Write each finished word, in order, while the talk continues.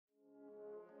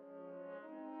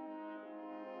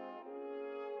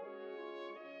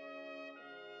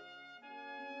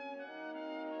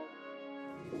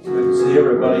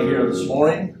everybody here this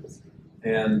morning,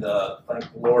 and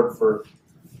thank the Lord for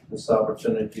this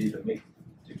opportunity to meet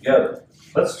together.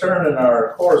 Let's turn in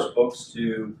our course books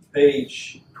to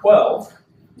page 12.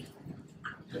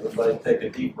 Everybody take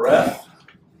a deep breath.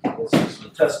 This is the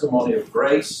testimony of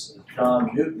grace.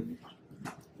 John Newton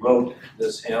wrote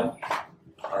this hymn.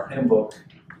 Our hymn book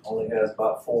only has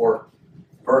about 4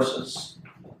 verses,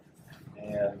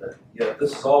 and yet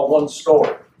this is all one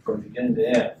story from beginning to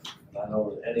end. And I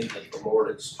know that any that the Lord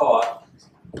has taught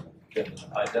can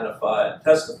identify and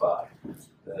testify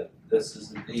that this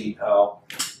is indeed how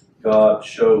God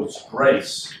shows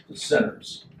grace to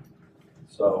sinners.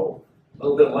 So, a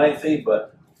little bit lengthy,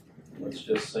 but let's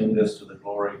just sing this to the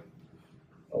glory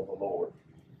of the Lord.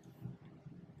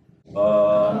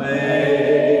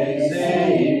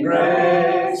 Amazing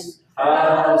grace,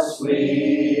 how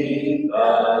sweet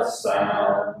the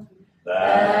sound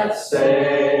that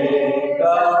saved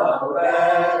a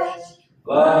wretch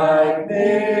like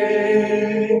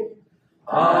me.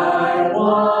 I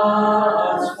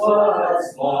once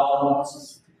was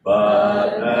lost,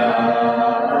 but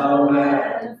now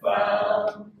am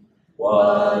found.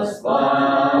 Was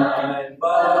blind,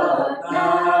 but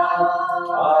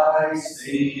now I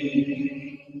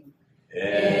see.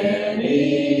 In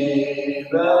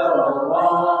evil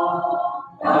long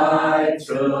I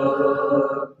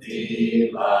took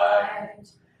delight,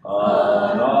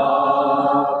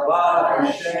 unawed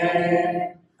by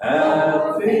shame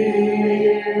and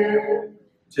fear,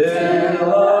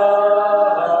 till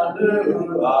a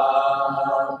new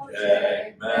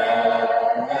object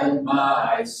met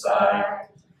my sight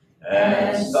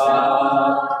and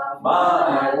stopped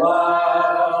my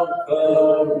wild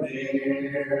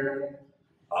career.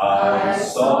 I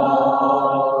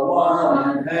saw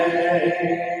one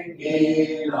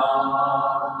hanging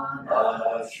on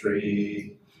a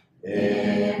tree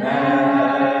in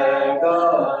agony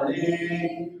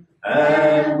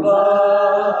and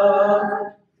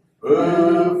blood,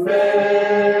 who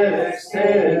fixed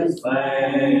his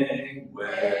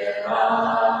languid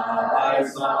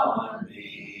eyes on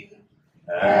me,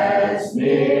 as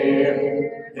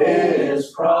near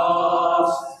his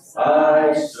cross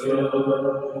I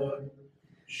stood.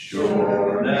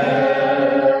 Sure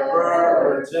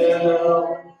never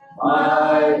till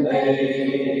my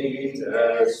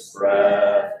latest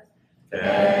breath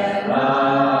can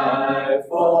I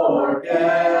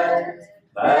forget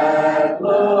that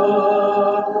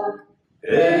look.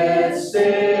 It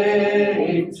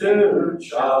seemed to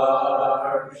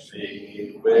charge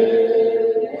me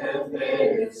with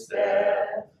its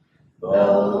death,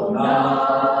 though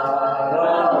not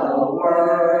a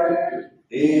word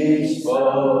he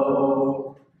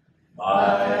spoke.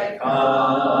 My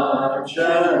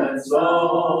conscience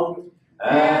owned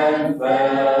and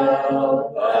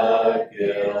felt the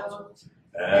guilt,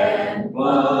 and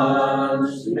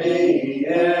plunged me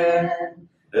in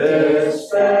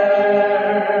despair.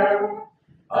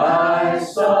 I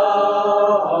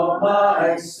saw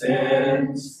my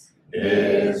sins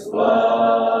his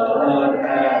blood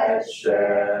had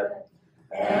shed,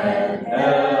 and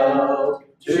held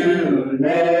to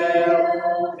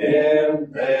nail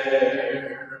him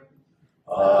there.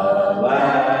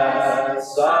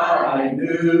 Alas, I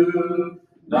knew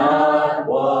not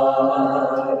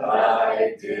what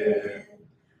I did,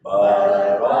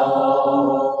 but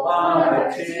all my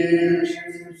tears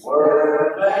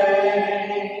were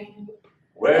vain.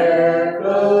 Where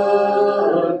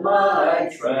could my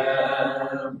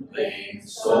trembling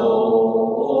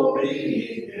soul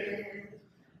be hid?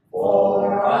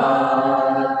 For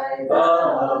I,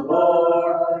 the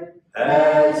Lord,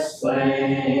 had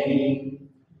slain.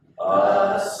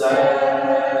 A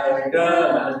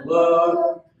second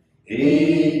look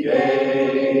he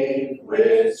gave,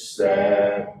 which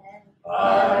said,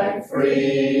 I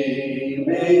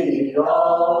freely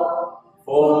all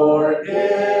forgive.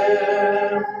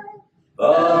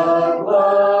 The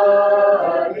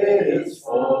blood is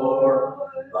for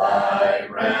thy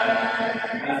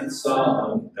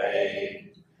ransom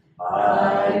paid.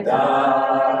 I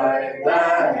died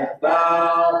that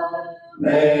thou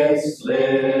mayst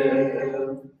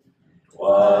live.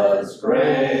 'Twas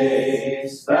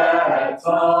grace that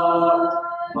taught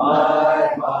my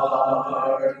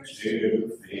heart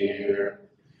to fear,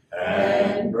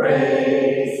 and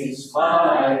grace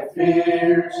my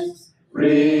fears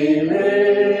relieved.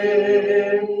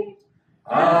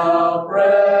 How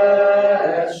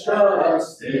precious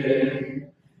did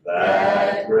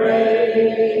that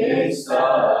grace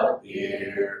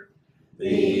appear,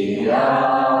 the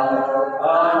hour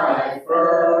I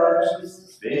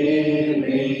first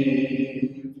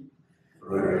believed.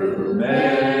 Through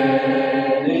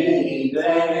many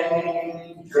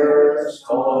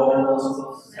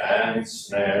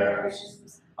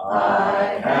sinners,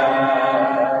 I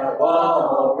have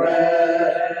already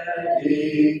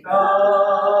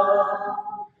come.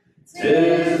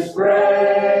 'Tis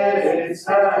grace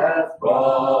hath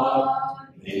brought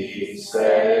me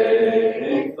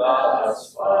safe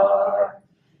thus far,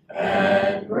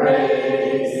 and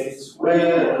grace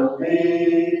will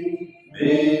lead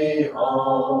me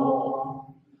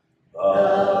home.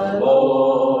 The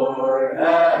Lord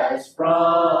has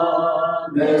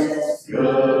promised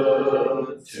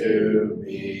good to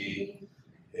me.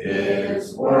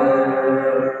 His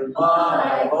word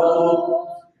my hope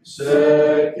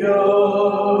secures.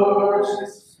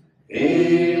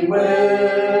 He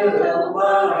will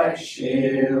my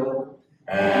shield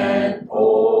and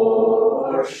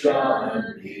portion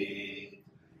be,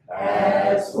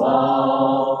 as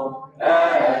long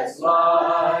as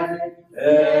life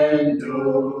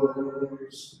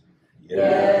endures.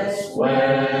 Yes,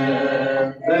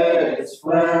 when this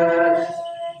flesh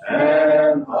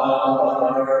and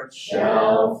heart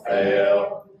shall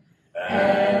fail,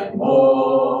 and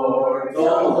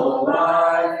mortal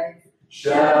life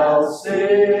shall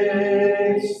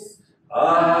cease,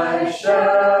 I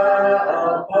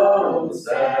shall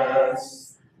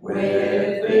possess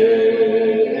within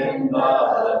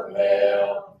the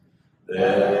veil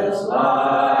this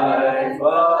life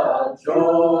of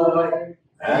joy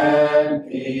and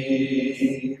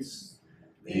peace.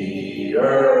 The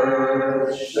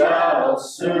earth shall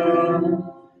soon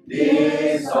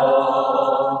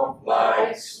dissolve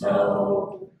like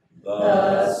snow,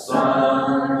 the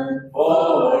sun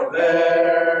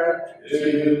forbear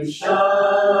to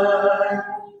shine,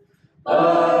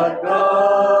 but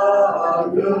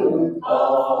God who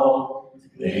called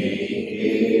me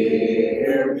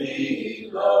here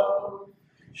below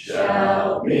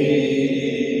shall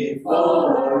be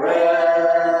forever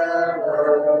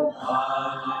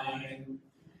mine.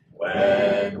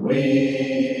 When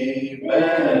we've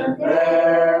been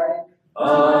there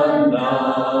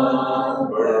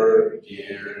unnumbered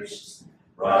years,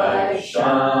 bright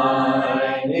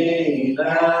shining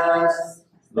as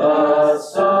the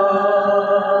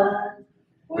sun,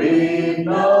 we've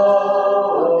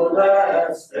no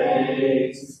less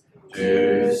days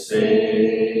to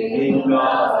sing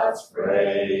God's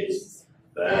praise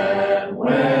than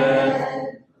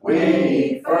when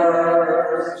we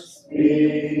first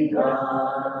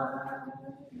begun.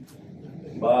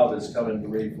 Bob is coming to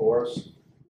read for us.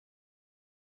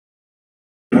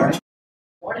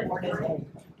 Morning.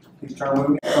 Please turn with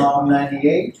me to Psalm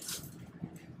 98.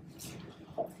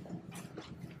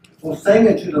 We'll sing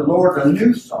unto the Lord a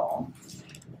new song,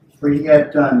 for he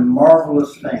hath done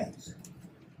marvelous things.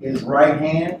 His right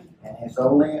hand and his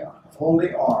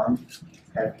holy arm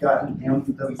hath gotten him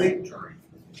the victory.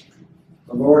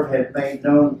 The Lord hath made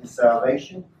known his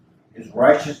salvation. His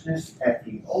righteousness hath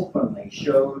he openly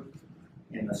showed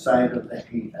in the sight of the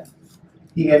heathen.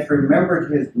 He hath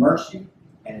remembered his mercy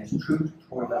and his truth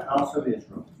toward the house of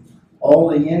Israel. All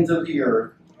the ends of the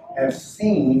earth have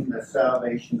seen the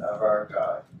salvation of our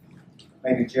God.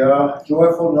 Make a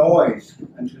joyful noise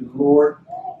unto the Lord,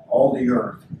 all the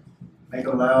earth. Make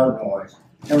a loud noise,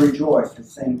 and rejoice and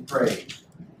sing praise.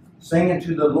 Sing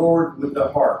unto the Lord with the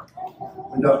harp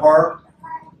and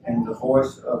the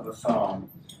voice of a psalm.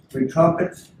 With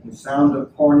trumpets and sound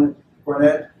of cornet,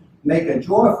 make a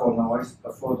joyful noise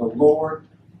before the Lord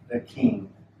the King.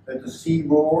 Let the sea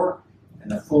roar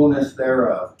and the fullness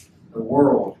thereof, the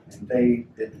world and they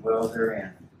that dwell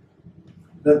therein.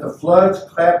 Let the floods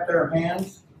clap their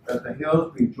hands, let the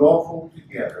hills be joyful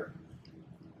together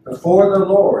before the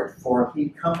Lord, for he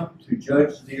cometh to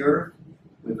judge the earth.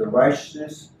 With the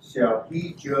righteousness shall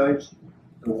he judge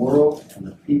the world and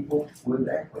the people with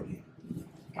equity.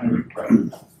 And we pray.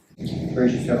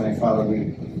 Gracious Heavenly Father,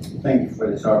 we thank you for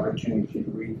this opportunity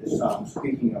to read this psalm,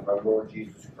 speaking of our Lord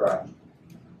Jesus Christ.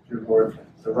 Dear Lord,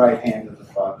 the right hand of the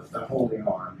Father, the holy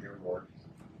arm, dear Lord,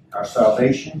 our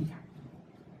salvation,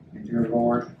 and dear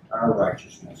Lord, our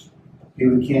righteousness. Be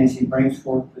with Ken as he brings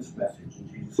forth this message in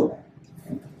Jesus' name.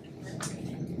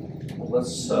 Well,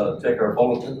 let's take our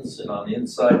bulletins, and on the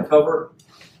inside cover,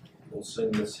 we'll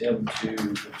sing this hymn to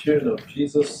the tune of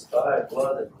Jesus, Thy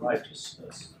Blood and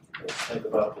Righteousness. Let's think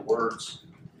about the words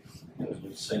as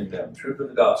we sing them. True to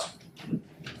the gospel.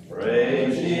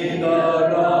 Praise ye the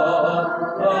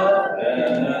God of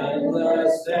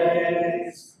endless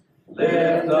days.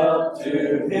 Lift up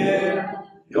to him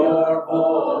your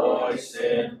voice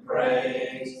in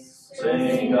praise.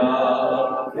 Sing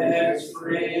of his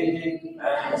free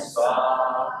and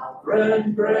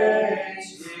sovereign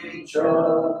grace, ye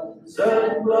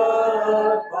chosen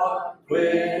blood-bought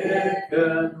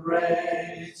quickened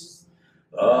race.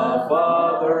 The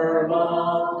Father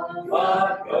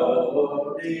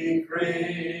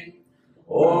decree,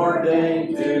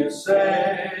 ordained to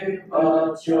save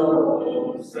a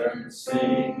chosen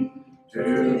seed.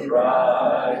 To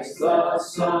Christ the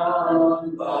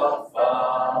Son, the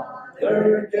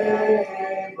Father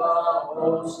gave a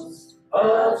host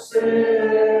of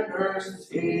sinners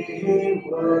he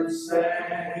would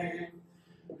save.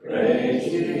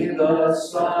 Praise ye the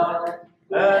Son,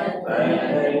 and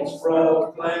thanks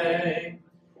proclaim.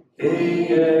 He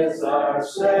is our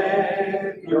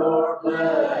Savior,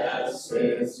 bless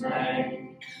his name.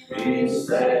 He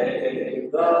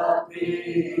saved the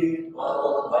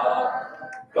people by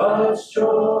God's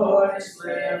choice,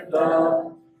 lift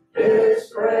up his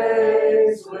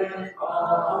praise with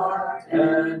heart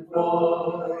and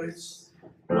voice.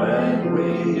 When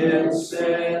we in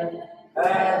sin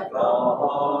had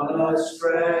gone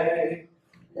astray,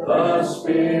 the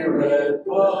Spirit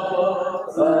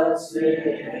puts us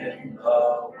in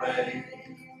the way.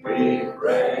 We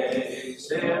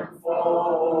praise him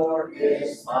for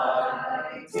his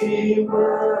mighty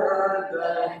word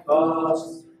that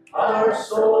caused our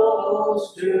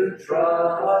souls to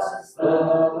trust the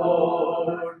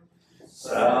Lord.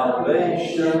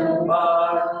 Salvation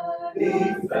by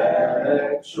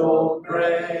effectual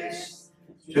grace,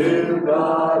 to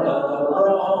God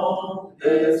alone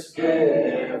this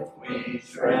gift we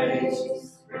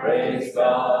trace. Praise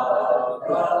God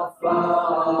the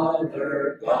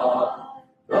Father, God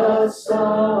the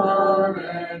Son,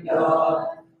 and God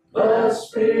the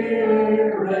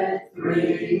Spirit,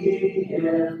 three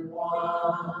in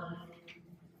one.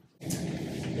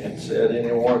 Can't say it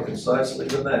any more concisely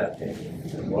than that.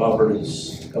 And Robert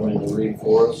is coming to read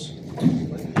for us.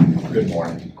 Good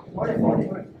morning.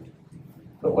 Morning.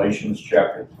 Galatians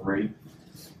chapter 3.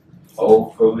 O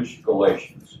foolish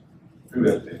Galatians, who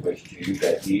has bewitched you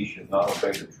that ye should not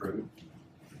obey the truth,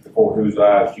 before whose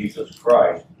eyes Jesus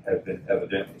Christ has been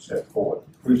evidently set forth,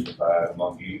 crucified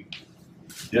among you?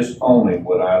 This only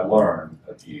would I learn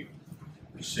of you.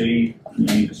 Receive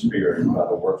ye the Spirit by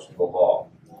the works of the law,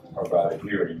 or by the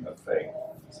hearing of faith?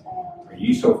 Are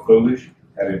ye so foolish,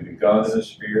 having begun in the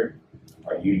Spirit?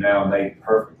 Are you now made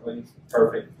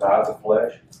perfect by the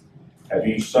flesh? Have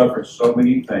ye suffered so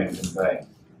many things in vain,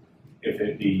 if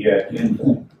it be yet in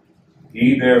vain?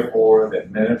 He therefore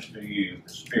that minister you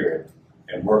the Spirit,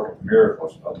 and worketh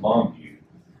miracles among you,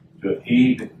 doeth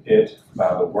he it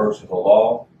by the works of the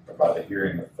law, or by the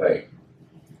hearing of faith?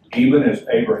 Even as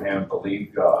Abraham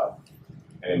believed God,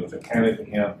 and it was accounted to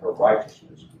him for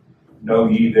righteousness. Know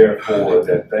ye therefore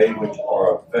that they which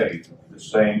are of faith, the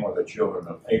same are the children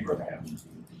of Abraham.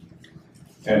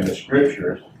 And the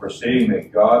Scriptures, foreseeing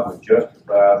that God would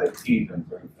justify the heathen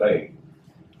through faith,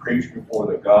 preached before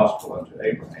the gospel unto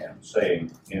Abraham,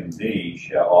 saying, In thee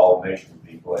shall all nations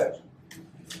be blessed.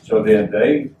 So then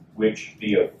they which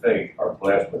be of faith are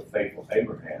blessed with faithful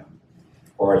Abraham.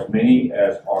 For as many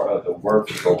as are of the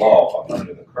works of the law are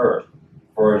under the curse.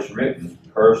 For as written,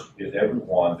 Cursed is every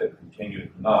one that continueth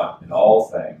not in all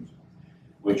things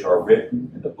which are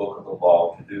written in the book of the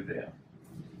law to do them.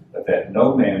 But that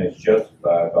no man is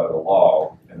justified by the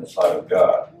law in the sight of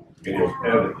God, it is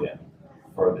evident,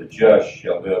 for the just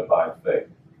shall live by faith.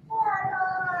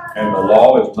 And the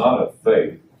law is not of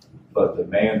faith, but the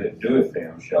man that doeth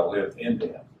them shall live in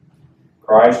them.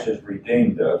 Christ has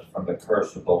redeemed us from the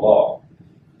curse of the law,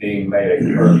 being made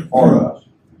a curse for us.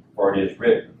 For it is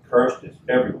written, Cursed is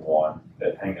every one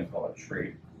that hangeth on a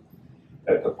tree,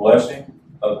 that the blessing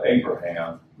of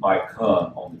Abraham might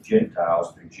come on the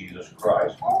Gentiles through Jesus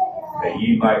Christ, that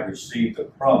ye might receive the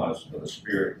promise of the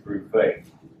Spirit through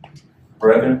faith.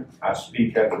 Brethren, I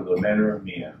speak after the manner of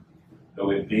men.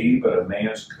 Though it be but a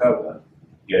man's covenant,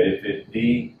 yet if it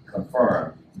be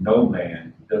confirmed, no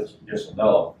man doth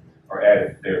disannul or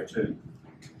addeth thereto.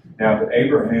 Now to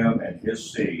Abraham and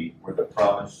his seed were the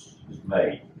promises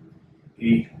made.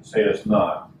 He saith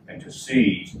not, and to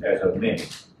seeds as of many,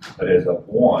 but as of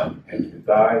one, and to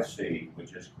thy seed,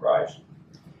 which is Christ.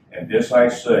 And this I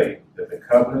say, that the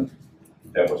covenant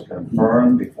that was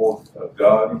confirmed before of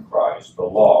God in Christ, the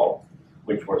law,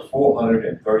 which was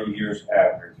 430 years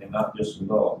after, cannot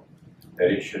disannul,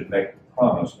 that it should make the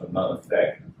promise of none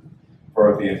effect.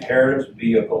 For if the inheritance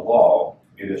be of the law,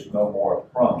 it is no more a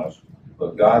promise,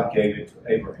 but God gave it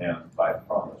to Abraham by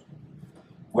promise.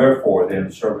 Wherefore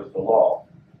then serveth the law?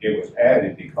 It was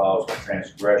added because of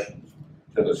transgressions,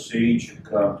 till the seed should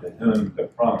come to whom the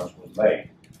promise was made.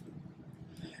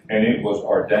 And it was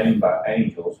ordained by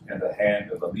angels in the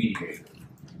hand of a mediator.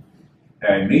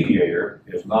 Now a mediator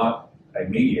is not a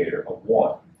mediator of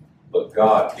one, but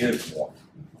God is one.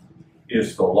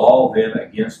 Is the law then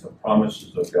against the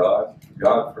promises of God?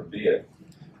 God forbid.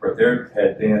 For there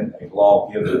had been a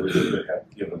law given which should have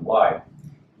given life.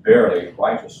 Verily,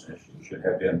 righteousness should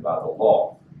have been by the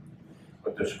law.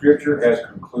 But the Scripture has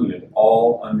concluded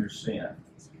all under sin,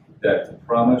 that the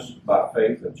promise by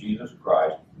faith of Jesus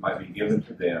Christ might be given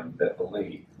to them that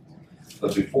believe.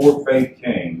 But before faith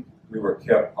came, we were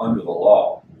kept under the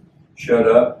law, shut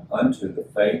up unto the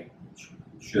faith which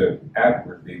should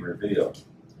afterward be revealed.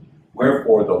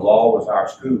 Wherefore the law was our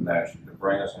schoolmaster to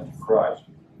bring us into Christ,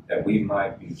 that we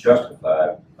might be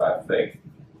justified by faith.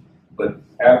 But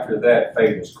after that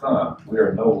faith has come, we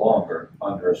are no longer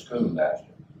under a schoolmaster.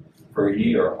 For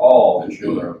ye are all the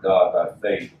children of God by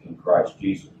faith in Christ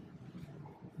Jesus.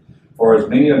 For as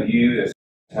many of you as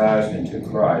baptized into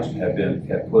Christ have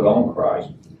put on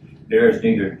Christ, there is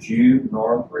neither Jew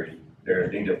nor Greek, there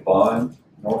is neither bond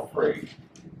nor free,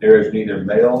 there is neither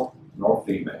male nor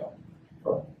female,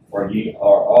 for ye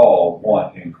are all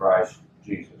one in Christ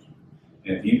Jesus.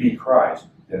 And if ye be Christ,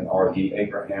 then are ye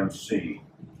Abraham's seed,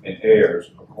 and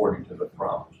heirs according to the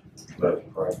promise. Let us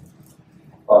pray.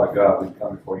 Father God, we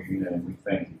come before you and we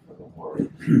thank you for the word.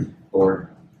 Lord,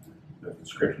 the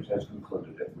Scriptures has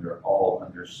concluded that we are all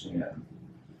under sin.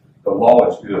 The law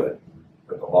is good,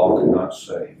 but the law cannot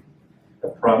save. The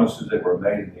promises that were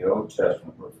made in the Old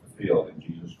Testament were fulfilled in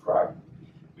Jesus Christ.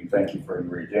 We thank you for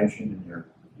your redemption and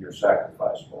your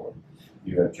sacrifice, Lord.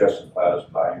 You have justified us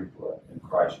by your blood. In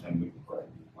Christ's name we pray.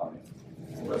 Amen.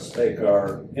 Let's take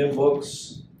our hymn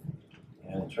books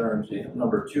and turn to hymn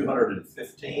number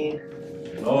 215.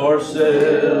 Nor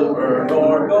silver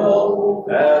nor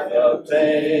gold hath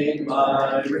obtained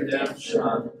my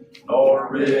redemption, nor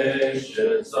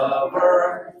riches of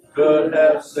earth could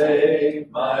have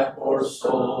saved my poor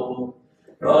soul.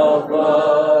 The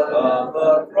blood of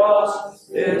the cross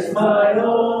is my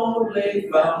only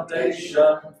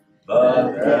foundation.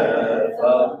 The death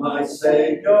of my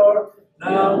Savior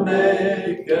now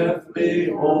maketh me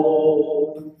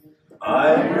whole.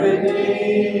 I am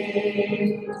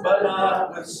redeemed, but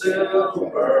not with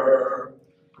silver.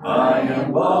 I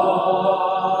am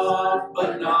bought,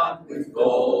 but not with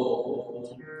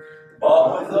gold.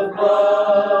 Bought with the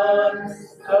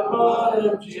blood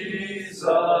of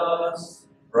Jesus,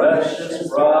 precious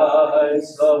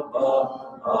price of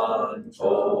love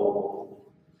untold.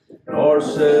 Nor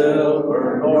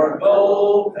silver nor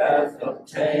gold hath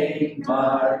obtained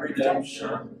my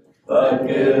redemption. The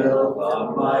guilt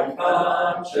of my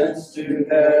conscience too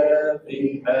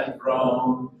heavy had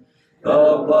grown.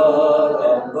 The blood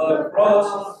of the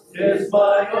cross is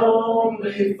my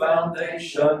only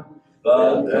foundation.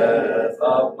 The death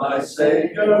of my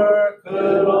Savior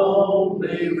could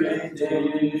only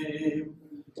redeem.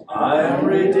 I am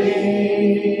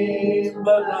redeemed,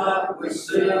 but not with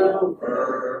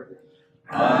silver.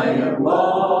 I am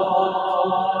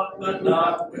bought, but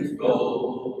not with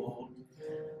gold.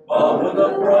 Bought with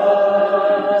a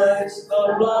price,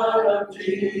 the blood of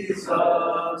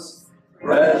Jesus,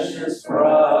 precious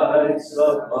price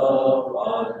of love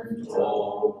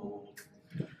untold.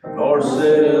 Nor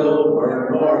silver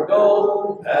nor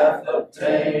gold hath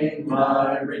obtained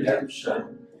my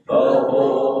redemption. The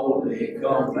holy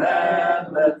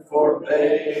commandment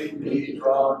forbade me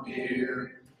draw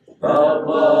near. The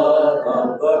blood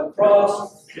of the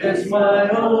cross is my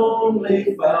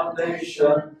only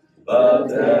foundation. The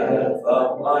death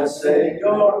of my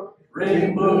Savior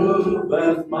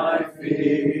removeth my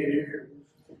fear.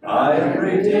 I am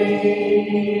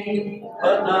redeemed,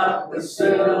 but not with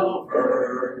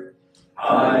silver.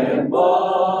 I am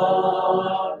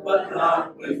bought, but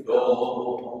not with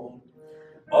gold.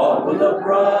 Bought with a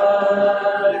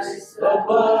price, the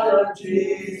blood of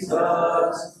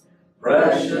Jesus,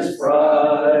 precious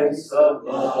price of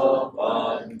love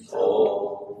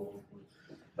untold.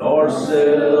 Nor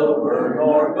silver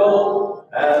nor gold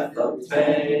hath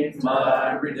obtained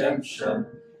my redemption.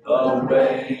 The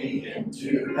way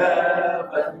into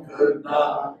heaven could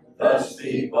not thus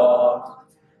be bought.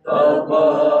 The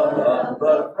blood of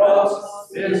the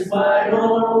cross is my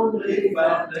only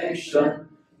foundation.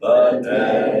 The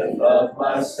death of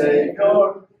my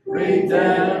Savior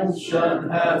redemption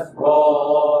hath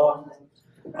wrought.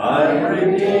 I am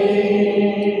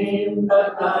redeemed,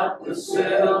 but not with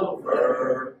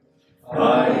silver.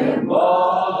 I am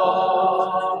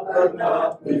bought, but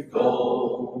not with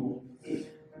gold.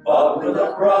 Bought with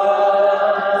a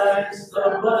price,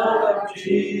 the blood of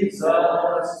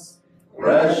Jesus,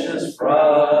 precious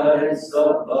price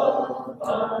of love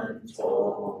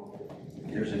untold.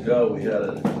 Years ago, we had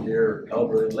a dear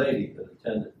elderly lady that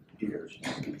attended here.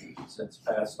 She's since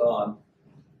passed on.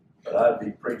 But I'd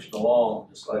be preaching along,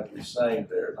 just like we sang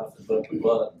there, nothing but the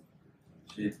blood.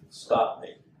 She stopped me.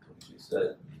 She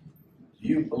said, "Do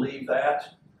you believe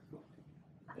that?"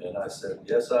 I said,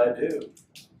 yes, I do.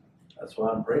 That's why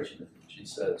I'm preaching it. She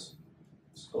says,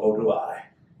 so do I.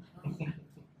 I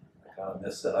kind of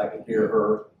missed that. I could hear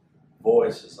her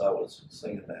voice as I was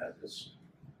singing that. Just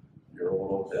your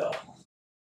old Odell.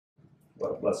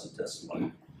 What a blessed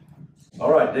testimony.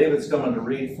 All right, David's coming to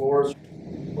read for us.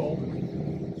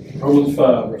 Romans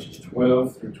 5, verses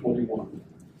 12 through 21.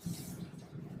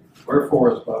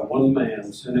 Wherefore, as by one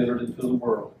man sin entered into the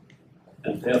world,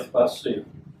 and death by sin,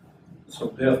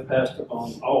 so death passed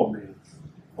upon all men,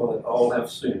 for that all have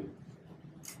sinned.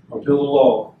 Until the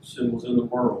law, sin was in the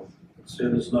world, but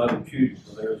sin is not imputed,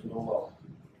 for there is no law.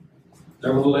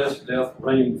 Nevertheless, death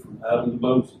reigned from Adam to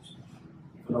Moses,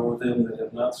 even over them that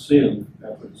have not sinned,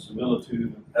 after the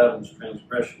similitude of Adam's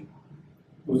transgression,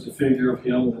 who was the figure of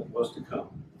him that was to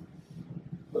come.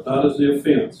 But not as the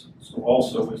offense, so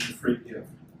also is the free gift.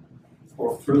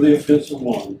 For through the offense of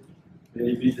one,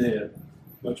 many be dead,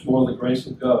 much more the grace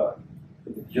of God,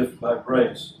 and the gift by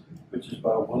grace, which is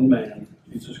by one man,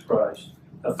 Jesus Christ,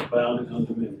 hath abounded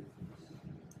unto many.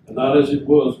 And not as it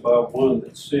was by one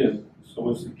that sinned, so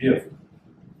is the gift.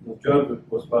 And the judgment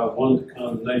was by one to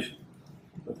condemnation,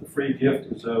 but the free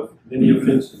gift is of many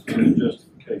offenses unto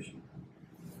justification.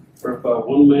 For if by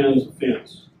one man's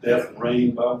offense death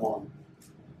reigned by one,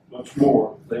 much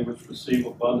more they which receive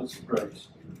abundance of grace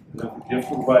and of the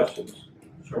gift of righteousness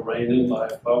shall reign in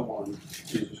life by one,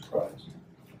 Jesus Christ.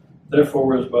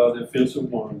 Therefore, as by the offense of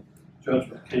one,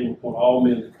 judgment came upon all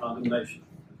men to condemnation,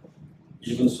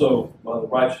 even so, by the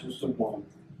righteousness of one,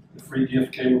 the free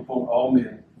gift came upon all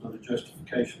men unto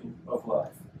justification of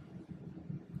life.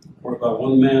 For by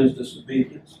one man's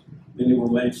disobedience many were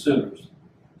made sinners,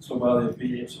 so by the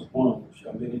obedience of one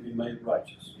shall many be made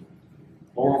righteous.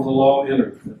 Moreover, the law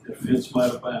entered, that the offense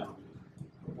might abound.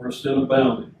 But where sin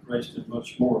abounded, grace did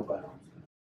much more abound.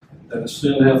 That as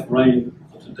sin hath reigned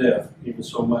unto death, even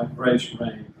so might grace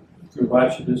reign through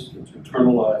righteousness into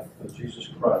eternal life of Jesus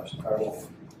Christ our Lord.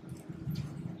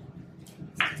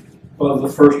 Father,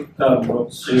 the first Adam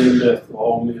brought sin and death to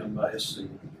all men by his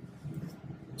sin.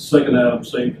 The second Adam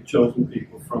saved the chosen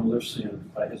people from their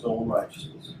sin by his own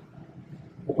righteousness.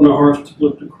 Open our hearts to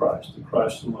look to Christ and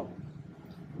Christ alone.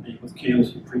 Be with Ken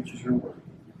as he preaches your word.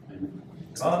 Amen.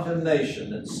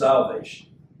 Condemnation and salvation.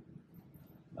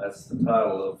 That's the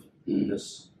title of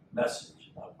this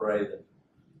message. I pray that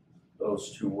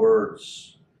those two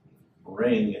words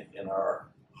ring in our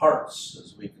hearts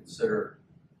as we consider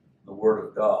the Word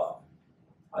of God.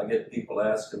 I get people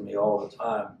asking me all the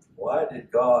time, why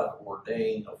did God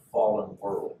ordain a fallen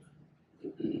world?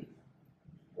 Well,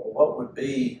 what would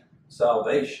be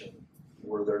salvation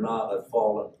were there not a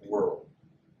fallen world?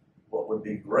 What would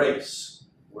be grace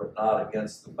were it not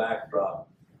against the backdrop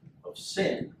of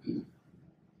sin?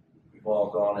 We've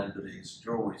all gone into these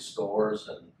jewelry stores,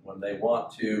 and when they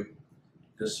want to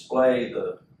display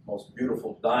the most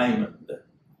beautiful diamond,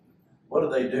 what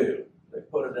do? They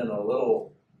put it in a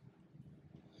little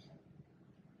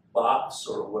box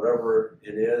or whatever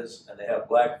it is, and they have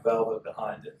black velvet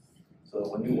behind it. So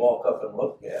when you walk up and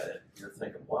look at it, you're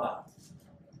thinking, wow,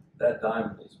 that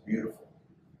diamond is beautiful.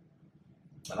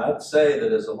 And I'd say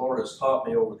that as the Lord has taught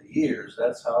me over the years,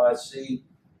 that's how I see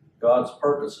God's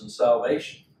purpose in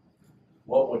salvation.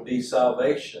 What would be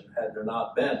salvation had there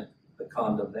not been the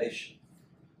condemnation?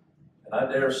 And I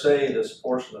dare say this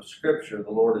portion of Scripture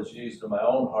the Lord has used in my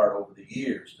own heart over the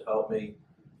years to help me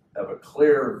have a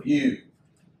clearer view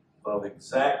of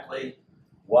exactly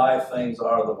why things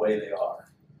are the way they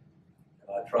are.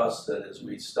 And I trust that as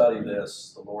we study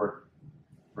this, the Lord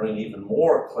bring even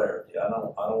more clarity. I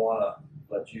don't want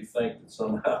to let you think that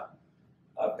somehow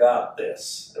I've got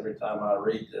this. Every time I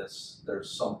read this,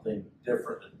 there's something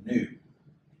different and new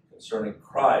concerning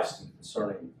Christ and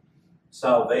concerning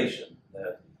salvation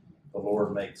that the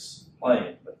Lord makes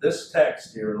plain. But this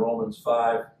text here in Romans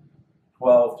 5,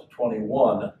 12 to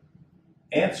 21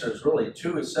 answers really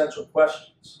two essential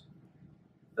questions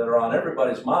that are on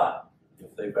everybody's mind.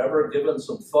 If they've ever given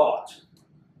some thought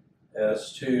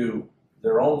as to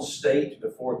their own state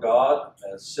before God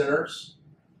as sinners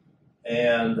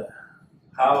and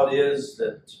how it is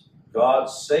that God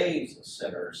saves the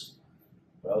sinners,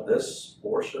 well, this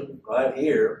portion right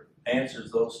here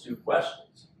answers those two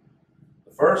questions.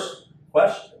 The first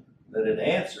question that it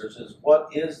answers is, what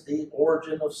is the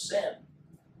origin of sin?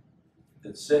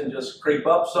 Did sin just creep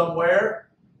up somewhere?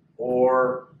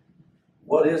 Or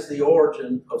what is the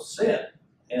origin of sin?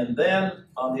 And then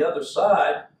on the other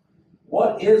side,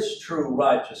 what is true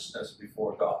righteousness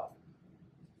before God?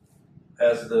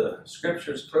 As the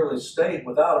Scriptures clearly state,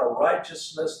 without a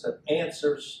righteousness that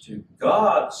answers to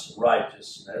God's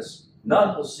righteousness,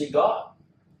 none will see God.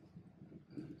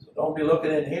 So Don't be looking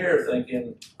in here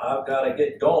thinking, I've got to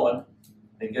get going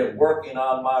and get working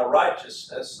on my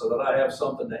righteousness so that I have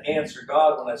something to answer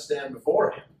God when I stand before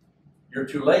Him. You're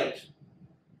too late.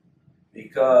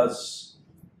 Because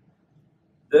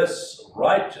this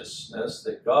righteousness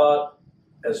that God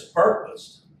has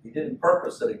purposed, He didn't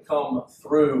purpose that it come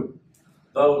through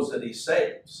those that He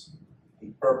saves. He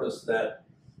purposed that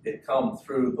it come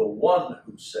through the one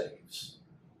who saves.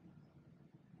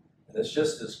 And it's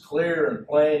just as clear and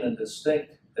plain and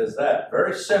distinct as that,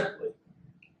 very simply.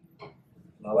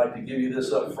 And I like to give you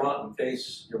this up front in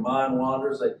case your mind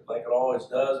wanders like it always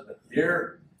does, but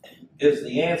here is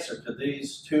the answer to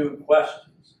these two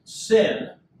questions. Sin,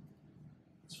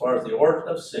 as far as the origin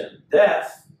of sin,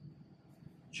 death,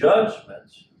 judgment,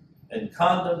 and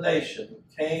condemnation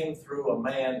came through a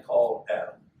man called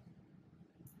Adam.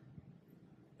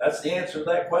 That's the answer to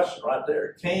that question right there.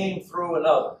 It came through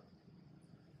another.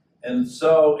 And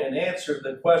so in answer to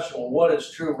the question, well, what is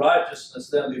true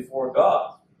righteousness then before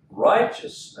God?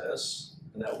 Righteousness,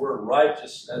 and that word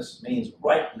righteousness means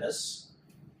rightness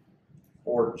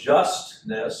or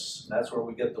justness, and that's where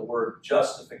we get the word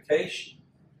justification.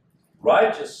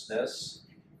 Righteousness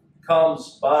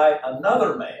comes by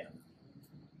another man,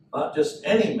 not just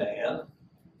any man,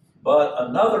 but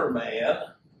another man,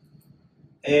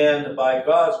 and by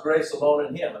God's grace alone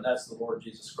in Him, and that's the Lord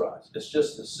Jesus Christ. It's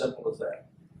just as simple as that.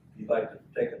 If you'd like to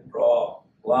take and draw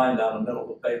a line down the middle of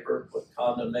the paper, put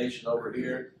condemnation over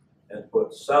here, and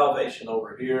put salvation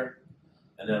over here,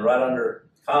 and then right under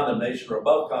condemnation or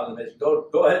above condemnation,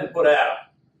 go ahead and put Adam,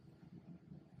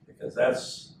 because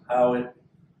that's how it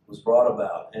was brought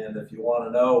about. And if you want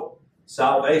to know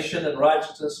salvation and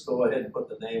righteousness, go ahead and put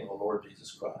the name of the Lord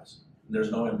Jesus Christ. And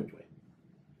there's no in between.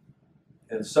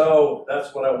 And so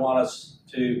that's what I want us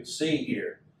to see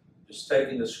here. Just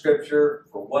taking the scripture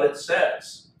for what it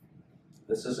says.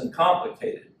 This isn't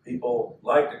complicated. People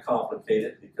like to complicate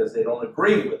it because they don't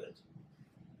agree with it.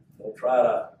 They'll try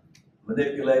to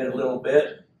manipulate it a little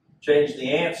bit, change the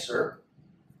answer,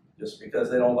 just because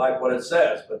they don't like what it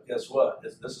says. But guess what?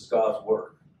 This is God's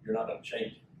word. You're not going to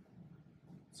change it.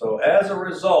 So as a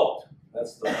result,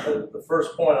 that's the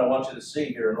first point I want you to see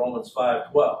here in Romans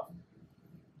 5:12.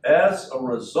 As a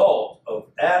result of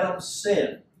Adam's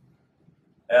sin,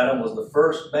 Adam was the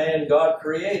first man God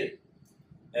created,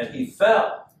 and he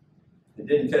fell. It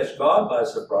didn't catch God by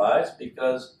surprise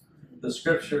because the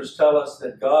scriptures tell us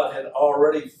that God had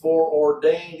already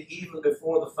foreordained even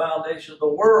before the foundation of the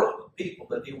world the people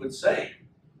that He would save.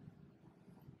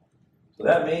 So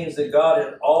that means that God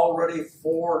had already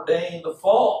foreordained the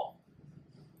fall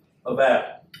of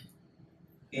Adam.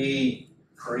 He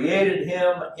created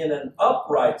him in an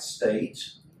upright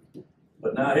state,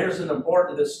 but now here's an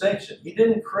important distinction. He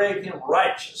didn't create him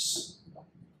righteous.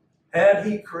 Had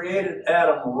He created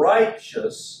Adam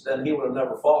righteous, then he would have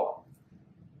never fallen.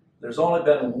 There's only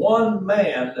been one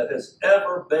man that has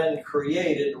ever been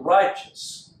created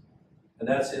righteous, and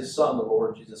that's His Son, the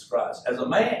Lord Jesus Christ. As a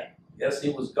man, yes, He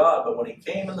was God, but when He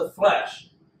came in the flesh,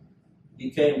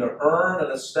 He came to earn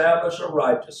and establish a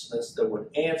righteousness that would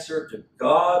answer to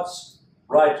God's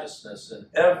righteousness in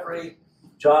every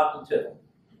jot and tittle,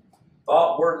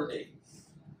 thought, word, and deed.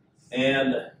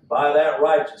 And by that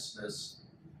righteousness,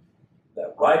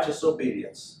 that righteous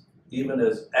obedience, even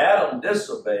as Adam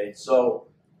disobeyed, so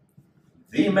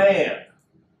the man,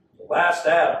 the last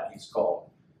Adam he's called,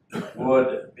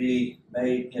 would be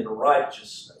made in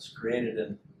righteousness, created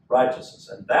in righteousness.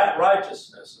 And that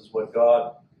righteousness is what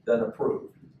God then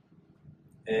approved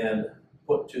and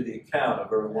put to the account of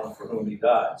everyone for whom He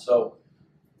died. So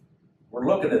we're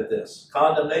looking at this.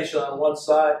 Condemnation on one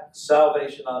side,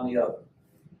 salvation on the other.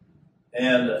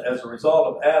 And as a result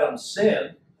of Adam's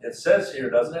sin, it says here,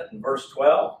 doesn't it, in verse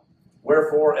 12,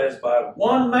 wherefore as by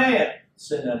one man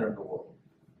sin entered the world.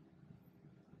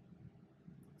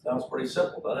 Sounds pretty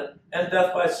simple, doesn't it? And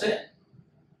death by sin.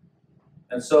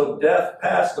 And so death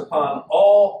passed upon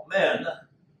all men,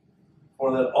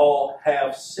 for that all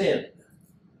have sinned.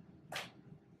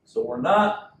 So we're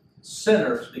not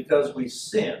sinners because we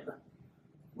sin.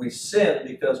 We sin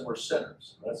because we're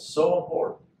sinners. That's so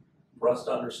important for us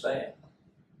to understand.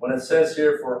 When it says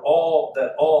here, for all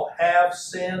that all have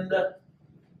sinned,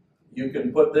 you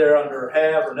can put there under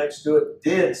have or next to it,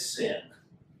 did sin.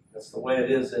 That's the way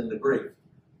it is in the Greek.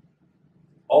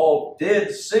 All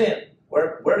did sin.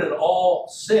 Where did all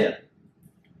sin?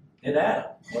 In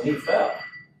Adam, when he fell.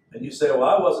 And you say, well,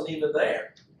 I wasn't even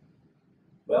there.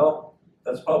 Well,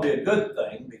 that's probably a good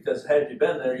thing, because had you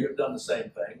been there, you'd have done the same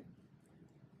thing.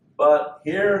 But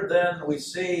here then we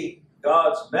see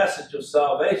God's message of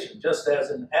salvation. Just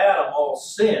as in Adam all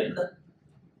sinned,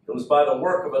 it was by the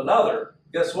work of another,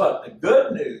 guess what? The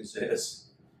good news is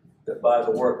that by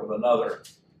the work of another,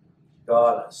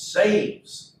 God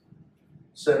saves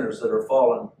sinners that are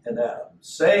fallen in Adam,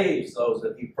 saves those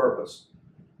that he purposed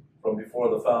from before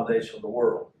the foundation of the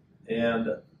world. And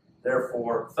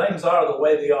therefore, things are the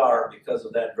way they are because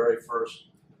of that very first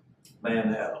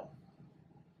man, Adam.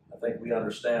 I think we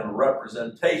understand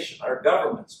representation. Our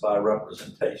government's by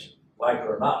representation, like it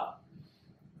or not.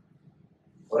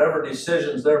 Whatever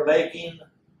decisions they're making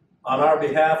on our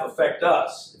behalf affect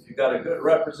us. If you've got a good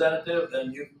representative,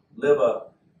 then you live a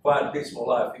quiet, peaceful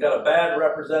life. If you got a bad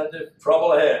representative,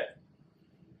 trouble ahead.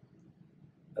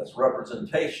 That's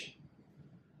representation.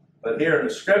 But here in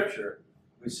the scripture,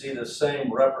 we see the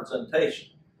same representation.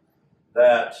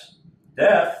 That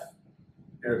death,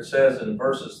 here it says in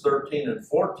verses 13 and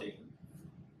 14,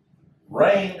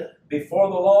 reigned before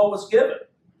the law was given.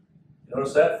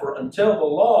 Notice that, for until the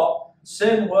law,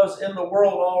 sin was in the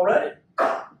world already.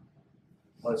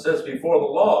 When it says before the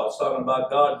law, it's talking about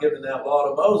God giving that law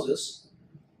to Moses.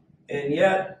 And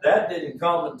yet, that didn't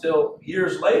come until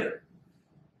years later.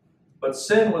 But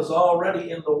sin was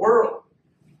already in the world.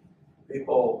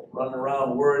 People running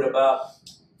around worried about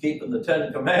keeping the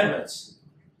 10 Commandments.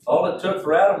 All it took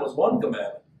for Adam was one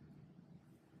commandment.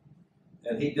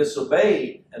 And he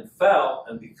disobeyed and fell.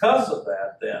 And because of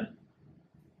that, then,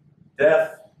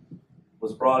 death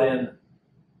was brought in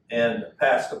and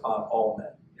passed upon all men.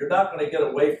 You're not going to get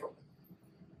away from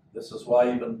it. This is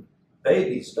why even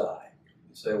babies die.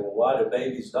 You say, well, why do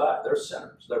babies die? They're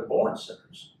sinners. They're born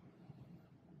sinners.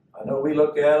 I know we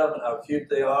look at them and how cute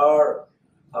they are,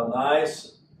 how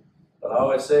nice, but I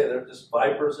always say they're just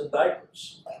vipers in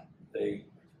diapers. They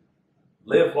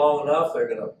live long enough, they're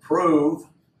going to prove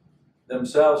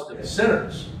themselves to be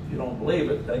sinners. If you don't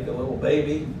believe it, take a little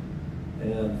baby,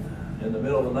 and in the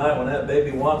middle of the night when that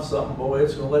baby wants something, boy,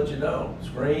 it's going to let you know.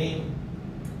 Scream,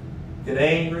 get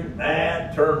angry,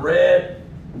 mad, turn red.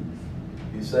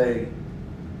 You say,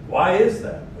 why is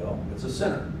that? Well, it's a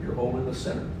sinner. You're holding a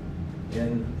sinner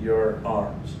in your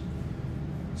arms.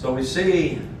 So we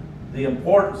see the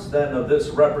importance then of this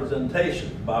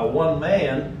representation. By one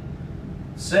man,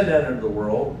 sin entered the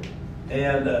world,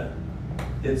 and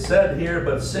it said here,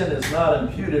 but sin is not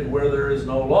imputed where there is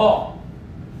no law.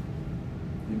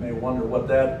 You may wonder what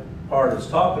that part is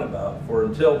talking about. For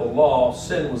until the law,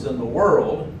 sin was in the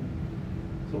world.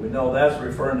 So we know that's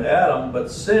referring to Adam, but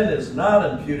sin is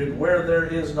not imputed where there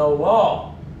is no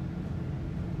law.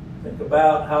 Think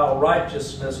about how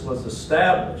righteousness was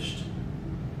established,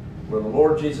 where the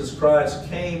Lord Jesus Christ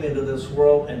came into this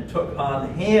world and took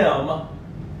on him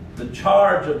the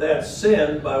charge of that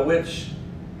sin by which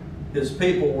his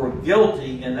people were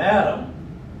guilty in Adam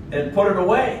and put it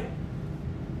away.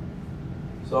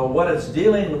 So what it's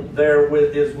dealing there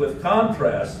with is with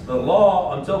contrast. The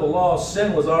law, until the law,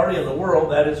 sin was already in the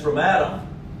world, that is from Adam.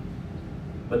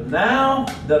 But now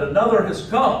that another has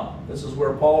come, this is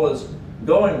where Paul is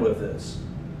going with this,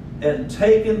 and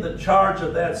taken the charge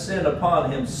of that sin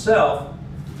upon himself,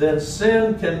 then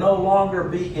sin can no longer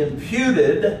be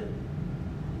imputed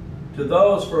to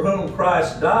those for whom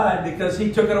Christ died because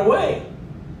he took it away.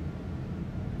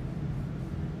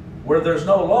 Where there's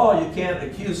no law, you can't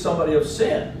accuse somebody of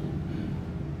sin.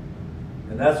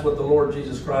 And that's what the Lord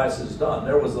Jesus Christ has done.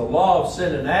 There was the law of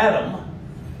sin in Adam,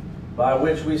 by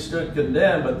which we stood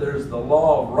condemned, but there's the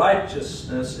law of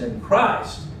righteousness in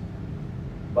Christ,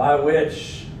 by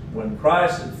which, when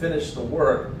Christ had finished the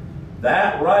work,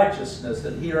 that righteousness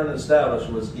that he earned and established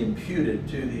was imputed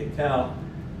to the account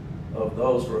of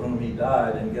those for whom he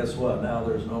died. And guess what? Now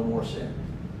there's no more sin.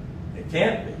 It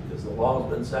can't be, because the law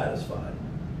has been satisfied.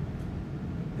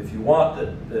 If you want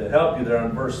to help you there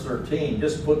in verse 13,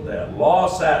 just put that, law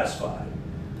satisfied.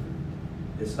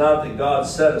 It's not that God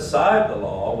set aside the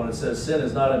law when it says sin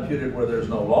is not imputed where there's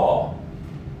no law,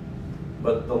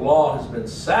 but the law has been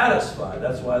satisfied.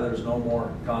 That's why there's no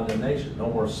more condemnation, no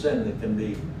more sin that can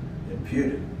be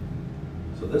imputed.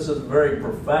 So this is a very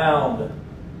profound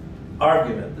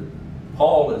argument that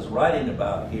Paul is writing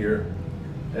about here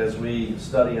as we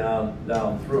study on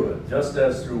down through it. Just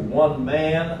as through one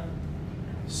man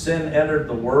sin entered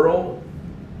the world,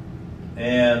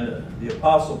 and the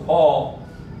Apostle Paul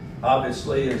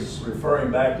obviously is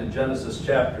referring back to Genesis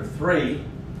chapter 3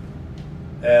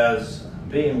 as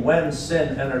being when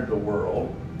sin entered the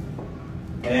world,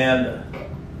 and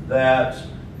that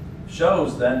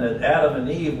shows then that Adam and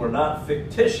Eve were not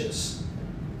fictitious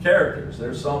characters.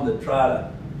 There's some that try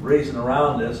to reason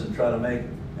around this and try to make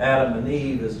Adam and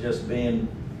Eve as just being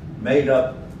made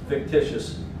up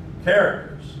fictitious characters.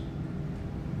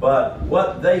 But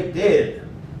what they did,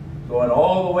 going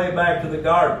all the way back to the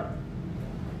garden,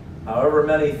 however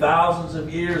many thousands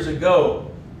of years ago,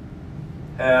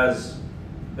 has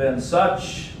been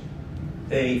such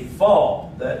a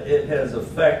fall that it has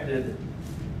affected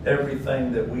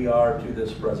everything that we are to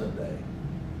this present day.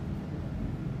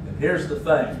 And here's the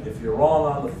thing, if you're wrong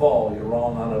on the fall, you're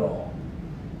wrong on it all.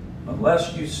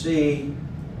 Unless you see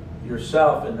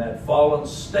yourself in that fallen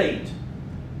state,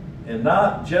 and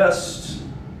not just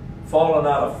fallen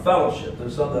out of fellowship.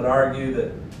 There's some that argue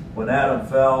that when Adam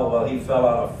fell, well, he fell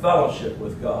out of fellowship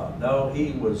with God. No,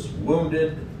 he was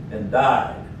wounded and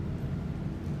died.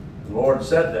 The Lord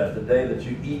said that the day that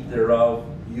you eat thereof,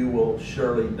 you will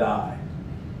surely die.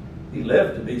 He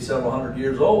lived to be several hundred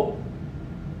years old.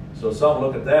 So some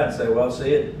look at that and say, well,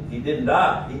 see, he didn't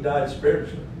die. He died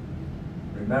spiritually.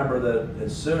 Remember that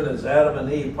as soon as Adam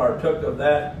and Eve partook of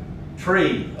that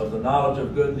tree of the knowledge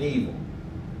of good and evil,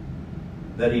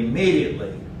 that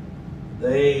immediately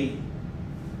they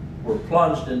were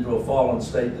plunged into a fallen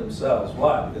state themselves.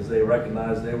 Why? Because they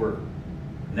recognized they were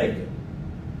naked.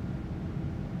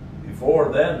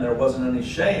 Before then, there wasn't any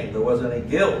shame, there wasn't any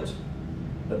guilt.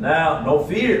 But now, no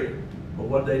fear. But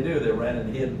what did they do? They ran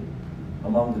and hid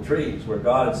among the trees where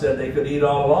God had said they could eat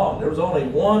all along. There was only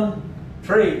one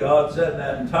tree God said in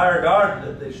that entire garden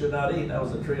that they should not eat, and that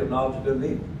was the tree of knowledge of good and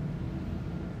evil.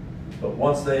 But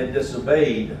once they had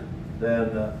disobeyed, then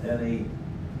any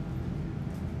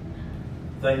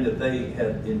thing that they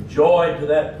had enjoyed to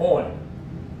that point,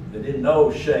 they didn't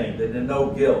know shame, they didn't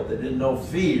know guilt, they didn't know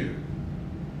fear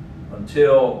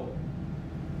until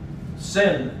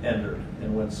sin entered.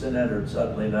 And when sin entered,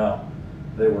 suddenly now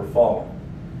they were fallen.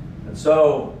 And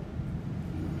so,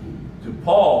 to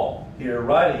Paul here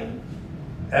writing,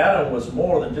 Adam was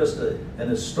more than just an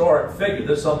historic figure.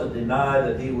 There's some that deny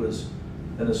that he was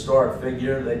an historic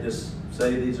figure. They just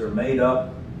say these are made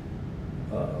up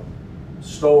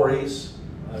stories.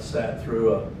 I sat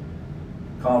through a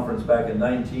conference back in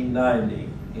 1990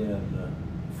 in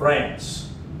France.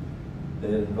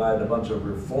 They had invited a bunch of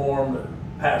Reformed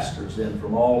pastors in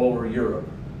from all over Europe,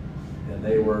 and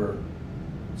they were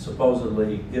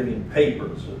supposedly giving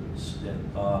papers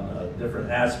on different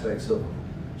aspects of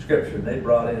Scripture. And they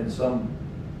brought in some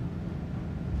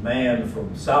man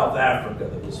from South Africa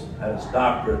that had his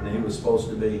doctorate, and he was supposed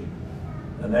to be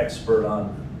an expert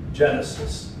on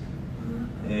Genesis.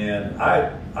 And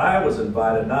I was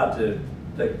invited not to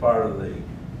take part of the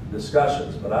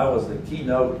discussions, but I was the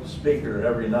keynote speaker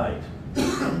every night.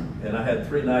 And I had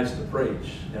 3 nights to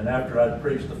preach. And after I'd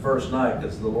preached the first night,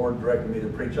 because the Lord directed me to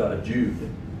preach out of Jude,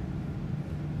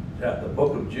 the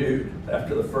book of Jude,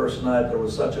 after the first night there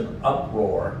was such an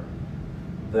uproar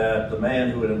that the man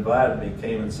who had invited me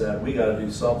came and said, we got to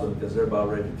do something because they're about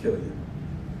ready to kill you.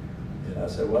 And I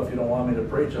said, well, if you don't want me to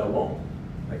preach, I won't.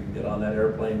 I can get on that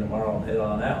airplane tomorrow and head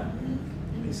on out.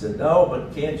 And he said, no,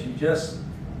 but can't you just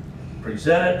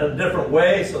present it in a different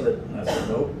way? So that, and I said,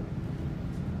 nope.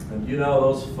 And you know,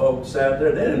 those folks sat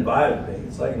there, they invited me.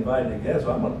 It's like inviting a guest.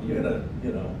 Well, you're gonna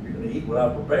eat what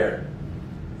I prepared.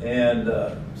 And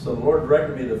so the Lord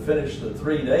directed me to finish the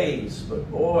 3 days, but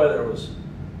boy, there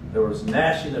was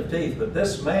gnashing of teeth. But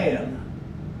this man,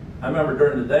 I remember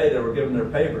during the day they were giving their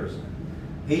papers.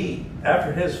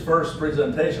 After his first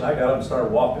presentation, I got up and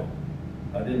started walking.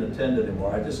 I didn't attend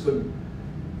anymore. I just couldn't.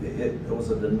 It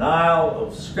was a denial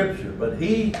of Scripture. But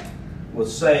he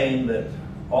was saying that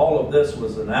all of this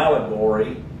was an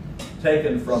allegory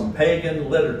taken from pagan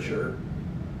literature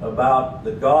about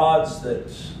the gods that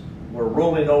were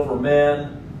ruling over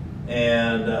men,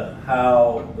 and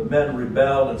how the men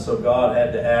rebelled, and so God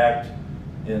had to act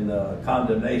in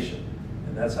condemnation.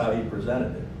 And that's how he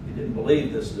presented it. He didn't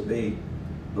believe this to be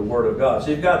the Word of God. So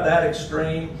you've got that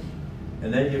extreme,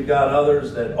 and then you've got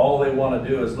others that all they want to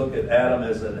do is look at Adam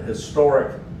as a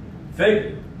historic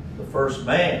figure, the first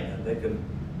man, and they can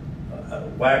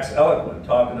wax eloquent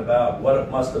talking about what it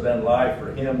must have been like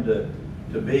for him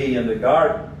to be in the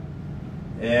garden.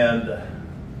 And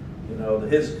you know,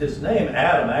 his name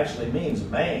Adam actually means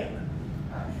man,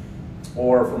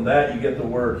 or from that you get the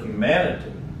word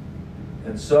humanity.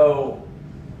 And so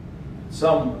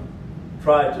some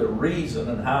try to reason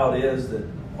on how it is that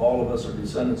all of us are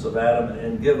descendants of Adam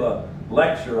and give a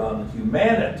lecture on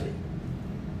humanity.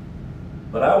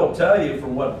 But I will tell you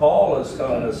from what Paul is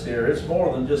telling us here, it's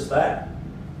more than just that.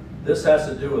 This has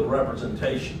to do with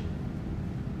representation.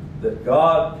 That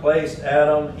God placed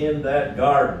Adam in that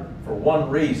garden for one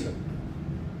reason.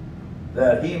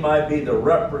 That he might be the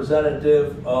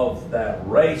representative of that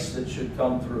race that should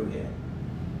come through him.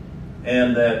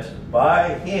 And that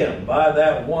by him, by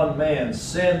that one man,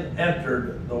 sin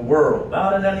entered the world.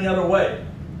 Not in any other way.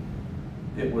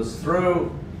 It was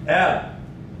through Adam.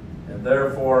 And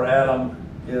therefore Adam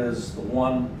is the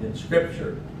one in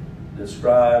Scripture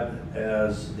described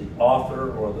as the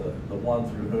author or the one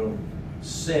through whom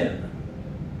sin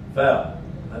fell.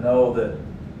 I know that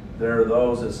there are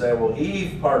those that say, well,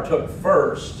 Eve partook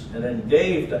first and then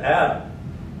gave to Adam.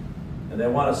 And they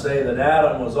want to say that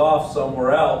Adam was off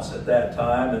somewhere else at that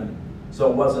time and so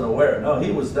wasn't aware. No,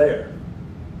 he was there.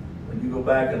 When you go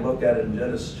back and look at it in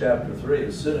Genesis chapter 3,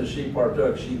 as soon as she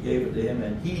partook, she gave it to him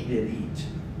and he did eat.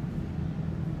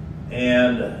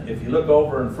 And if you look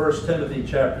over in 1 Timothy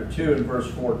chapter 2 and verse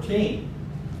 14,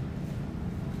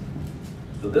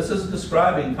 so this is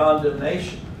describing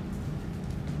condemnation.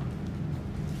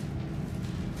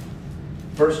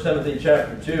 1 Timothy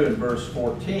chapter 2 and verse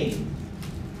 14,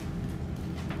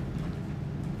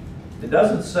 it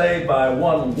doesn't say by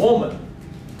one woman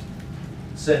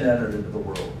sin entered into the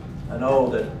world. I know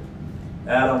that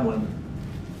Adam, when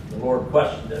the Lord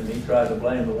questioned him, he tried to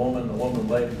blame the woman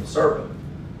blamed the serpent.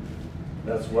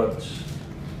 That's what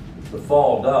the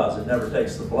fall does. It never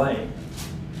takes the blame.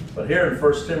 But here in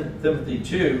 1 Timothy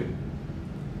 2,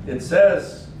 it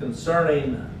says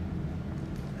concerning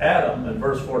Adam in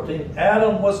verse 14,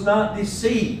 Adam was not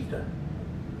deceived.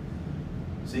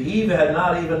 See, Eve had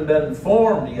not even been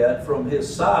formed yet from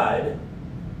his side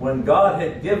when God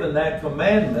had given that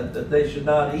commandment that they should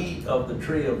not eat of the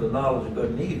tree of the knowledge of good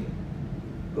and evil.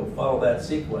 Go follow that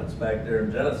sequence back there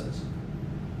in Genesis.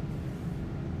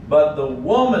 But the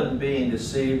woman being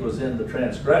deceived was in the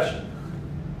transgression.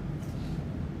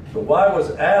 So why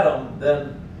was Adam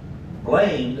then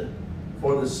blamed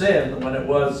for the sin when it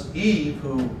was Eve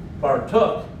who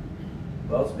partook?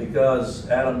 Well, it's because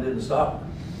Adam didn't stop her.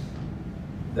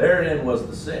 Therein was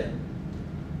the sin.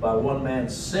 By one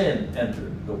man's sin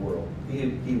entered the world.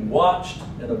 He watched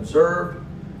and observed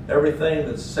everything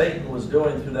that Satan was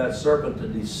doing through that serpent to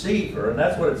deceive her. And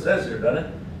that's what it says here, doesn't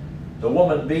it? The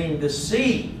woman being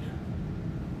deceived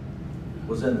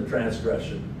was in the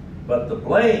transgression. But the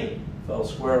blame fell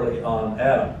squarely on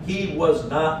Adam. He was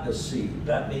not deceived.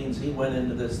 That means he went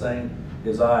into this thing,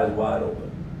 his eyes wide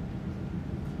open.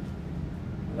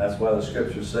 And that's why the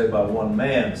scriptures say by one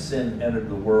man sin entered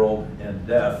the world, and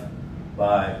death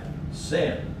by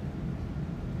sin.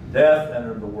 Death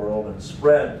entered the world and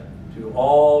spread to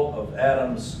all of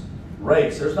Adam's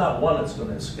race. There's not one that's going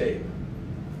to escape.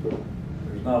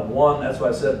 There's not one. That's why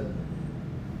I said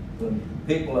when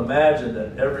people imagine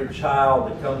that every child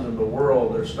that comes into the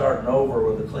world, they're starting over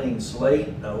with a clean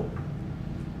slate. No.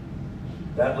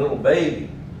 That little baby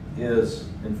is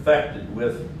infected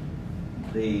with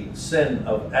the sin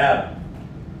of Adam.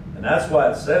 And that's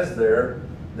why it says there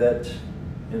that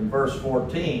in verse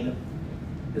 14,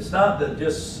 it's not that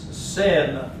just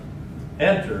sin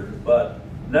entered, but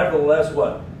nevertheless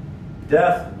what?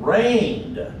 Death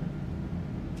reigned.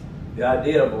 The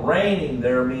idea of reigning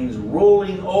there means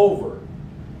ruling over.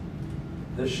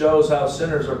 This shows how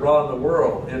sinners are brought in the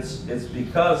world. It's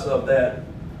because of that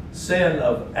sin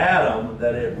of Adam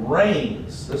that it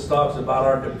reigns. This talks about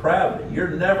our depravity.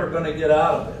 You're never going to get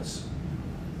out of this,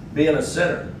 being a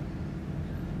sinner.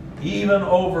 Even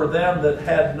over them that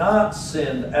had not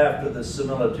sinned after the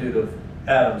similitude of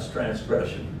Adam's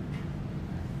transgression.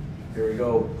 Here we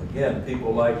go again.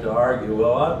 People like to argue,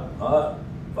 well,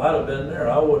 if I'd have been there,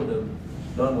 I wouldn't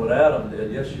have done what Adam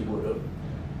did. Yes, you would have.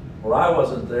 Well, I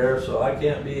wasn't there, so I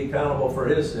can't be accountable for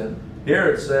his sin. Here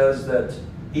it says that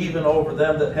even over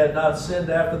them that had not sinned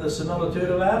after the similitude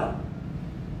of Adam.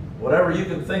 Whatever you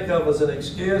can think of as an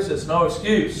excuse, it's no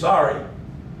excuse. Sorry.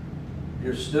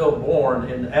 You're still born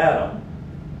in Adam,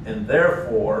 and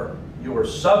therefore you are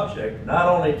subject not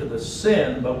only to the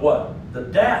sin, but what? The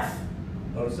death.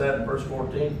 Notice that in verse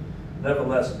 14.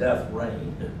 Nevertheless, death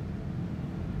reigned.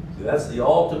 See, that's the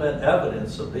ultimate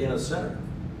evidence of being a sinner.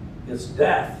 It's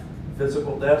death,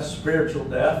 physical death, spiritual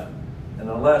death, and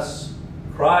unless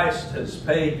Christ has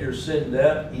paid your sin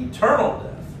debt, eternal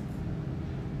death.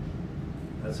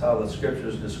 That's how the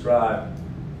scriptures describe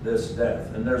this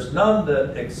death. And there's none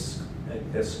that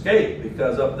escape,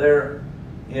 because up there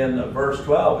in verse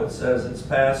 12 it says it's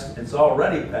past, it's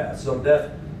already past. So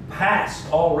death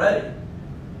passed already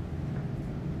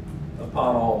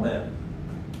upon all men,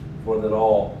 for that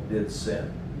all did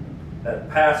sin. That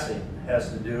passing has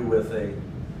to do with a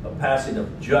passing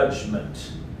of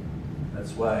judgment.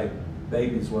 That's why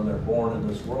babies, when they're born in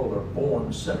this world, are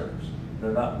born sinners.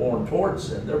 They're not born towards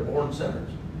sin, they're born sinners.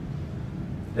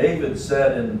 David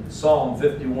said in Psalm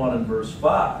 51 and verse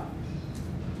 5,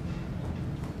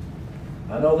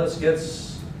 I know this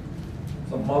gets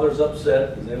some mothers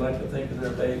upset because they like to think of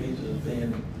their babies as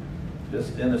being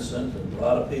just innocent, and a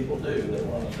lot of people do. They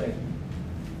want to think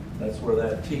that's where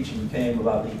that teaching came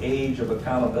about the age of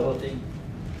accountability,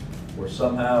 where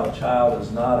somehow a child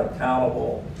is not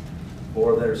accountable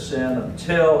for their sin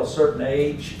until a certain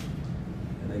age.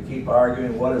 And they keep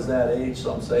arguing, what is that age?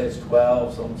 Some say it's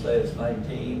 12, some say it's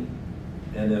 19.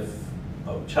 And if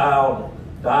a child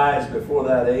dies before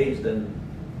that age, then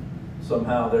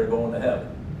somehow they're going to heaven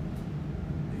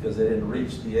because they didn't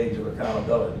reach the age of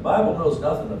accountability. The Bible knows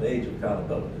nothing of age of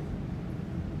accountability.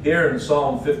 Here in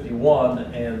Psalm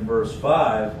 51 and verse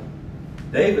 5,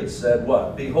 David said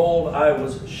what? Behold, I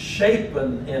was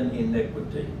shapen in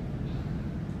iniquity.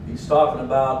 He's talking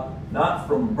about not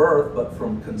from birth, but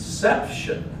from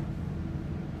conception.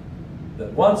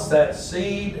 That once that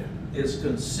seed is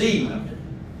conceived,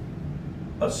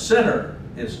 a sinner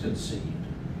is conceived,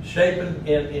 shapen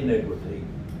in iniquity.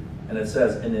 And it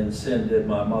says, and in sin did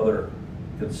my mother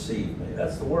conceive me.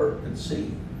 That's the word,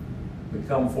 conceive. We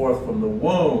come forth from the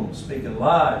womb, speaking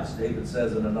lies, David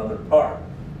says in another part.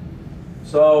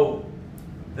 So,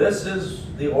 this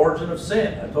is the origin of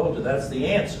sin. I told you that's the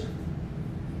answer.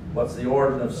 What's the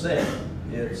origin of sin?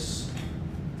 It's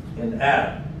in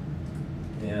Adam.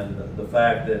 And the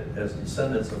fact that as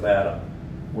descendants of Adam,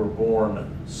 we're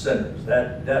born sinners.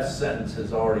 That death sentence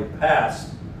has already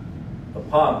passed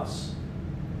upon us.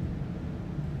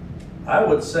 I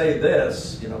would say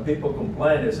this, people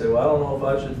complain, they say, well, I don't know if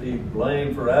I should be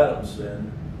blamed for Adam's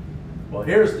sin. Well,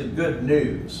 here's the good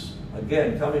news.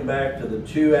 Again, coming back to the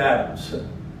two Adams.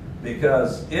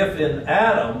 Because if in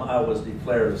Adam I was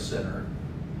declared a sinner,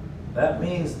 that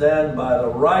means then by the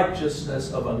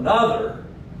righteousness of another,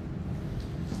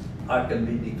 I can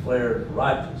be declared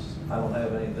righteous. I don't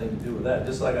have anything to do with that.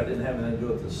 Just like I didn't have anything to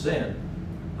do with the sin,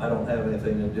 I don't have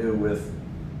anything to do with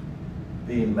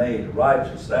being made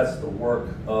righteous. That's the work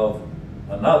of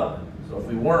another. So if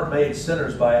we weren't made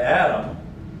sinners by Adam,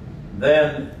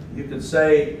 then you could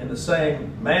say in the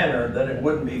same manner that it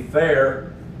wouldn't be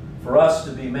fair for us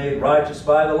to be made righteous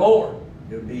by the Lord.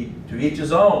 It would be to each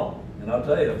his own. And I'll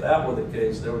tell you, if that were the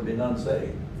case, there would be none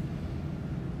saved.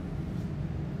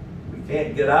 We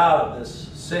can't get out of this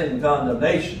sin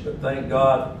condemnation, but thank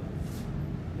God,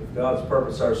 if God's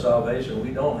purpose our salvation,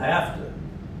 we don't have to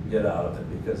get out of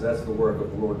it, because that's the work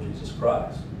of the Lord Jesus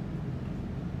Christ.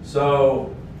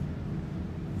 So,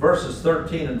 verses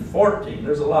 13 and 14,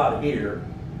 there's a lot here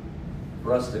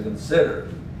for us to consider.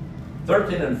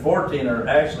 13 and 14 are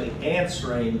actually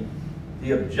answering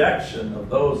the objection of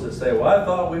those that say, well, I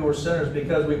thought we were sinners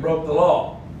because we broke the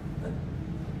law.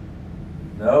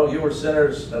 No, you were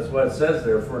sinners, that's what it says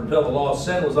there, for until the law of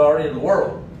sin was already in the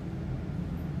world.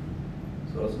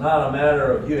 So it's not a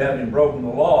matter of you having broken the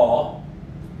law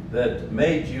that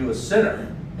made you a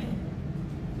sinner.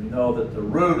 We know that the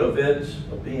root of it,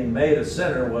 of being made a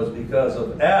sinner, was because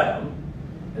of Adam,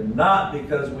 and not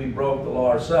because we broke the law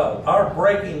ourselves. Our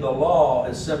breaking the law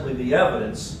is simply the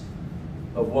evidence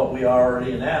of what we are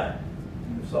already in Adam.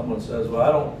 If someone says,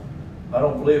 well, I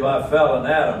don't believe I fell in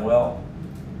Adam, well,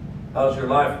 how's your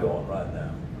life going right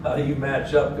now? How do you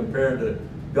match up compared to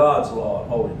God's law and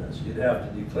holiness? You'd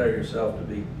have to declare yourself to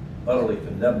be utterly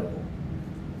condemnable.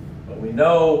 But we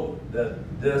know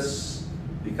that this,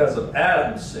 because of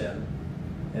Adam's sin,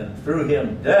 and through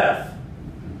him death,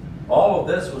 all of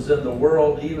this was in the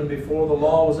world even before the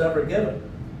law was ever given.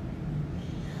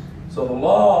 So the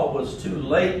law was too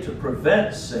late to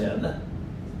prevent sin,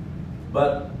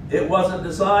 but it wasn't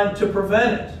designed to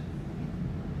prevent it.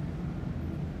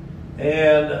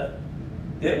 And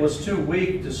it was too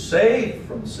weak to save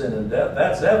from sin and death.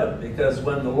 That's evident, because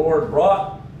when the Lord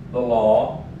brought the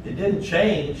law, it didn't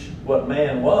change what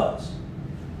man was.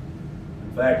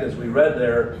 In fact, as we read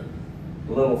there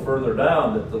a little further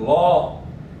down, that the law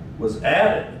was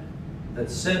added that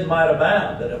sin might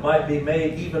abound, that it might be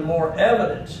made even more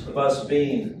evident of us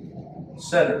being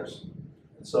sinners.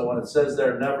 And so when it says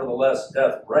there, nevertheless,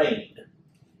 death reigned,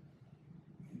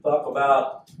 talk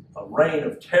about a reign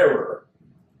of terror.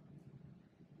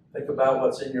 Think about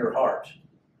what's in your heart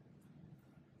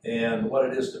and what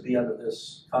it is to be under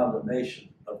this condemnation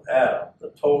of Adam, the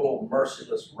total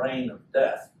merciless reign of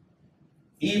death.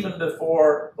 Even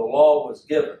before the law was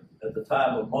given at the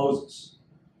time of Moses,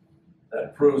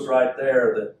 that proves right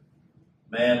there that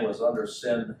man was under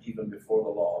sin even before the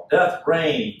law. Death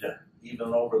reigned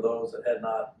even over those that had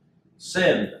not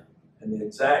sinned in the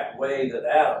exact way that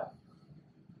Adam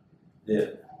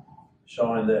did,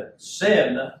 showing that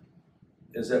sin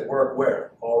is at work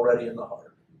where? Already in the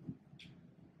heart.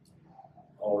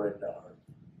 Already in the heart.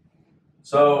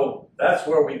 So that's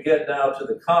where we get now to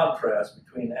the contrast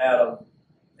between Adam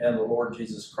and the Lord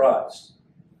Jesus Christ.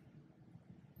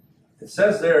 It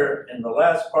says there in the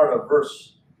last part of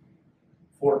verse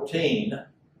 14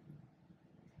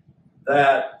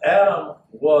 that Adam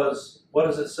was, what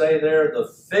does it say there? The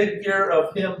figure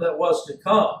of him that was to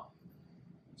come.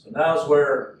 So now's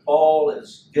where Paul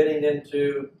is getting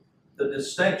into the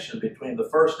distinction between the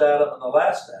first Adam and the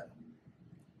last Adam.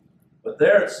 But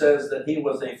there it says that he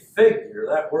was a figure.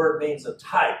 That word means a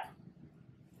type.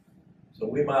 So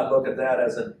we might look at that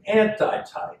as an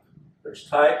antitype. There's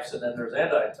types and then there's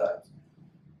antitypes.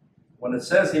 When it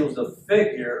says he was the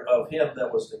figure of him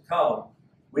that was to come,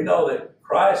 we know that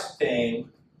Christ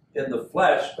came in the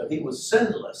flesh, but he was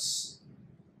sinless.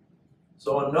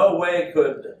 So in no way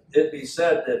could it be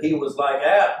said that he was like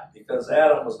Adam, because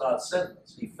Adam was not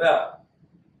sinless. He fell.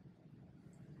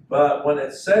 But when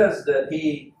it says that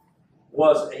he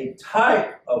was a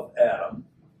type of Adam,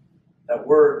 that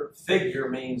word figure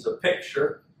means a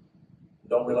picture.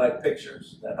 Don't we like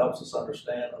pictures? That helps us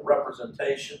understand a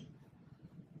representation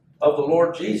of the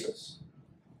Lord Jesus.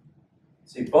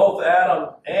 See, both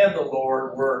Adam and the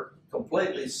Lord were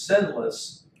completely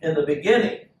sinless in the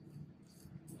beginning.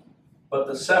 But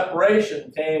the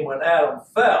separation came when Adam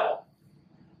fell,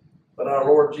 but our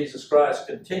Lord Jesus Christ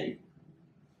continued.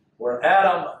 Where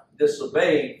Adam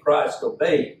disobeyed, Christ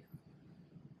obeyed.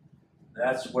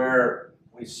 That's where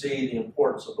we see the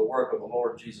importance of the work of the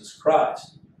Lord Jesus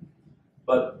Christ.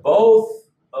 But both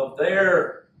of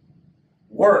their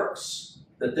works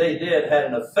that they did had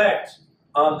an effect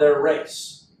on their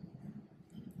race.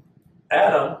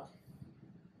 Adam,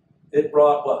 it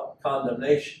brought what?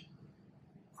 Condemnation.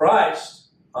 Christ,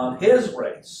 on his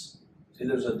race. See,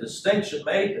 there's a distinction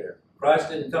made there. Christ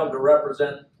didn't come to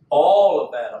represent all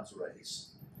of Adam's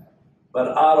race. But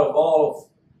out of all of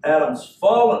Adam's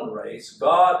fallen race,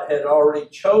 God had already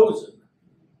chosen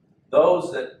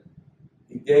those that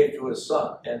he gave to his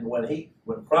son. And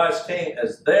when Christ came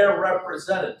as their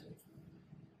representative,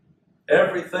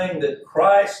 everything that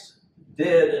Christ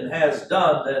did and has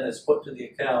done then is put to the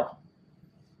account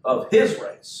of his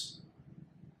race.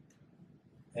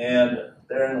 And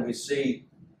therein we see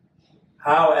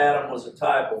how Adam was a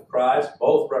type of Christ,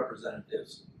 both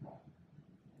representatives.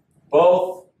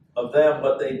 Both of them,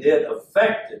 what they did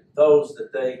affected those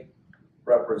that they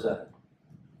represented.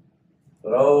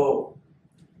 But oh,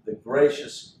 the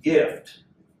gracious gift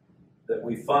that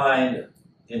we find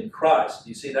in Christ.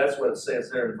 You see, that's what it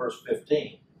says there in verse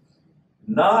 15.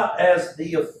 Not as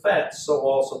the offense, so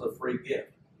also the free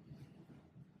gift.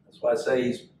 That's why I say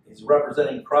he's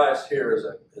representing Christ here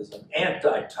as an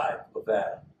antitype of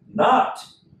Adam. Not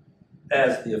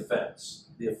as the offense.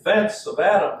 The offense of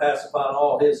Adam passed upon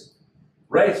all his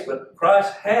race, but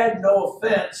Christ had no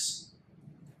offense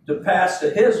to pass to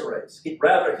his race.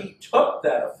 Rather, he took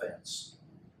that offense.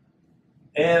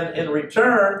 And in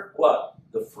return, what?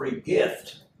 The free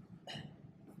gift.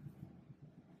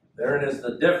 Therein is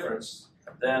the difference,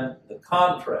 then the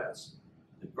contrast.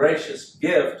 The gracious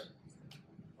gift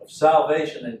of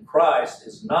salvation in Christ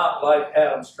is not like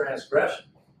Adam's transgression.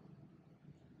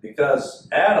 Because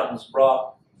Adam's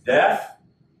brought death,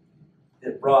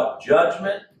 it brought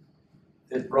judgment,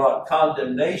 it brought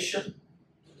condemnation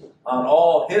on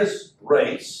all his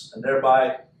race, and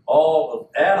thereby all of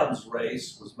Adam's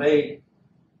race was made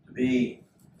to be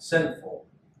sinful.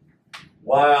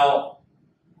 While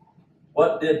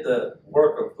what did the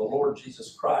work of the Lord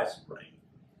Jesus Christ bring?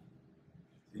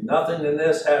 Nothing in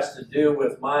this has to do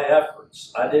with my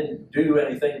efforts. I didn't do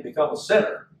anything to become a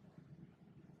sinner,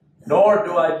 nor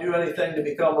do I do anything to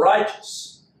become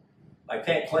righteous. I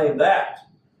can't claim that,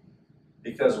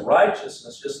 because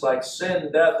righteousness, just like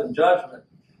sin, death, and judgment,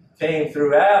 came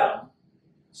through Adam,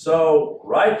 so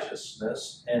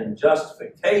righteousness and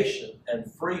justification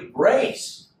and free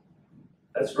grace,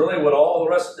 that's really what all the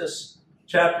rest of this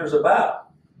chapter is about,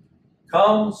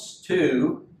 comes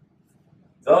to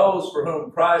those for whom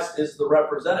Christ is the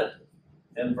representative.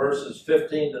 In verses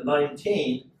 15 to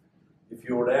 19, if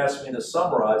you were to ask me to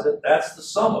summarize it, that's the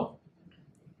sum of it.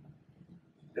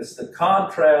 It's the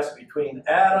contrast between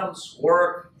Adam's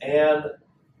work and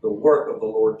the work of the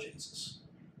Lord Jesus.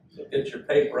 So get your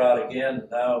paper out again, and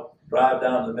now drive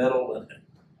down the middle, and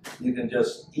you can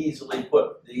just easily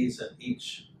put these in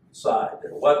each side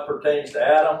there. What pertains to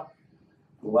Adam,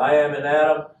 who I am in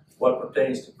Adam. What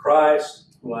pertains to Christ,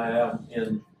 who I am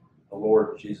in the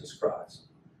Lord Jesus Christ.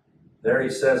 There he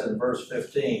says in verse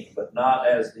 15, but not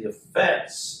as the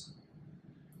offense,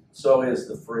 so is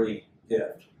the free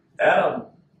gift. Adam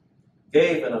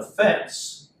gave an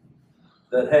offense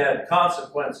that had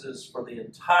consequences for the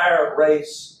entire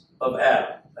race of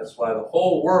Adam. That's why the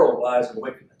whole world lies in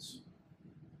wickedness.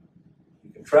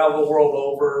 You can travel the world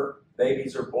over,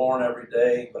 babies are born every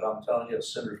day, but I'm telling you, a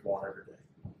sinner's born every day.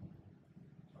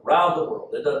 Around the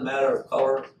world, it doesn't matter of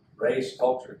color, race,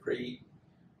 culture, creed.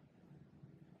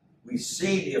 We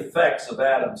see the effects of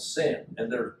Adam's sin,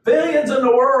 and there's billions in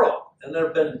the world, And there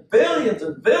have been billions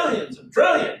and billions and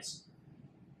trillions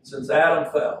since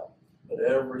Adam fell. But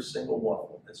every single one of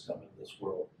them that's come into this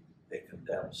world, a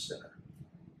condemned sinner.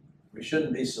 We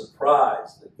shouldn't be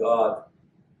surprised that God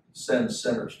sends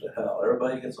sinners to hell.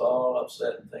 Everybody gets all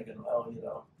upset and thinking, well, you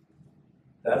know,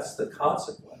 that's the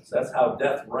consequence. That's how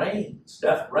death reigns.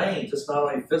 Death reigns. It's not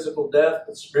only physical death,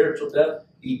 but spiritual death,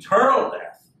 eternal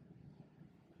death.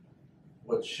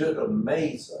 What should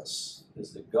amaze us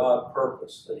is that God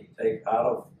purposed that He take out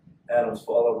of Adam's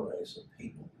fallen race a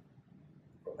people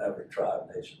from every tribe,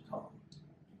 nation, tongue,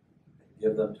 and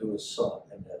give them to His Son,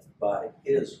 and that by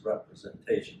His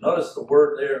representation. Notice the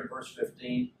word there in verse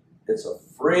 15. It's a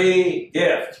free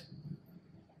gift.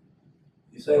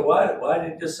 You say, why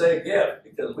did you just say a gift?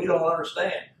 Because we don't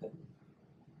understand.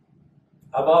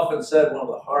 I've often said one of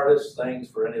the hardest things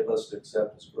for any of us to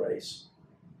accept is grace.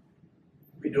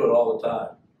 We do it all the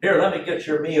time. Here, let me get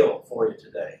your meal for you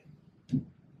today.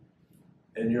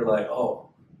 And you're like,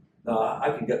 oh, no,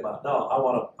 I can get my, no, I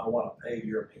want to pay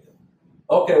your meal.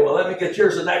 Okay, well, let me get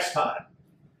yours the next time.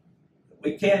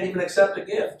 We can't even accept a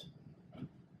gift.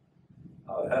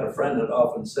 I had a friend that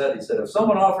often said, he said, if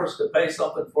someone offers to pay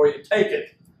something for you, take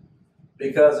it.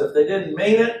 Because if they didn't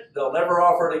mean it, they'll never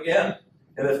offer it again.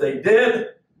 And if they did,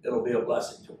 it'll be a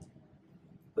blessing to them.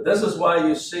 But this is why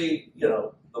you see, you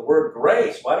know, the word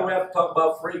grace. Why do we have to talk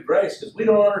about free grace? Because we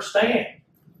don't understand.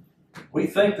 We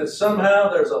think that somehow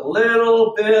there's a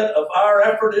little bit of our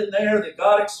effort in there that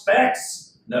God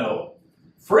expects. No.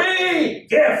 Free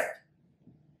gift.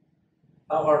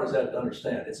 How hard is that to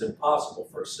understand? It's impossible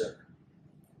for a sinner.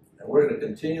 And we're going to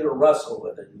continue to wrestle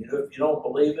with it. You know, if you don't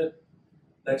believe it,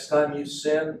 next time you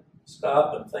sin,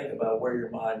 stop and think about where your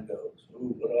mind goes.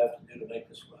 Ooh, what do I have to do to make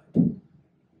this right?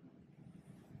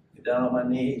 Get down on my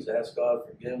knees, ask God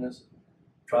forgiveness,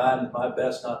 trying my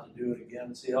best not to do it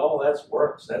again. See, all that's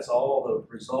works. That's all the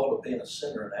result of being a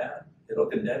sinner in Adam. It'll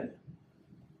condemn you.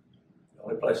 The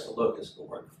only place to look is the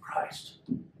work of Christ.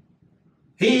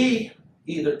 He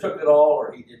either took it all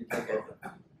or He didn't take it.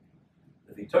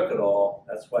 If He took it all,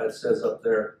 that's why it says up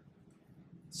there,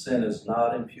 sin is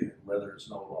not imputed where there is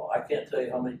no law. I can't tell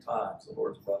you how many times the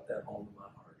Lord's brought that home to my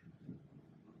heart.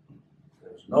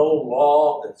 There's no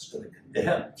law that's going to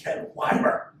condemn Ken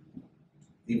Weimer,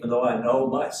 even though I know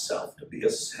myself to be a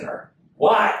sinner.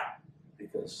 Why?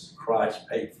 Because Christ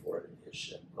paid for it in His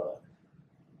shed blood.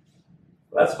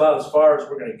 That's about as far as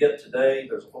we're going to get today.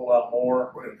 There's a whole lot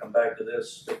more. We're going to come back to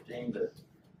this 15 to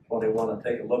 21 and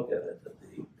take a look at it, at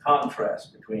the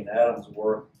contrast between Adam's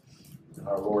work and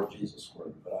our Lord Jesus'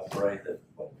 work. But I pray that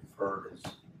what we've heard is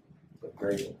a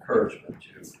great encouragement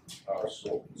to our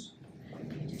souls.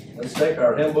 Let's take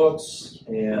our hymn books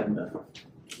and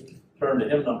turn to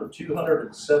hymn number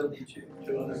 272.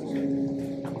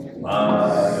 272.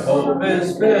 My hope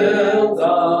is built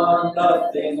on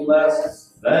nothing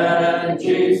less than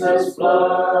Jesus'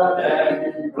 blood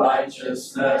and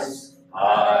righteousness.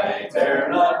 I dare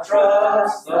not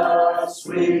trust the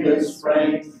sweetest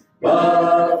frame,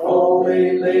 but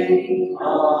wholly lean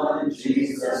on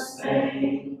Jesus'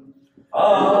 name.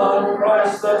 On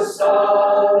Christ the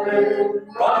solid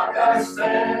rock I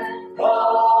stand,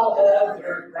 all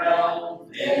other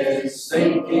ground is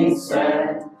sinking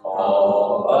sand.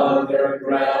 All other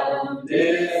ground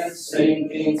is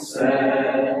sinking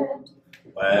sand.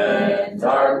 When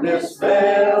darkness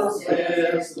veils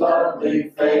His lovely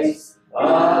face,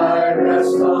 I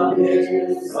rest on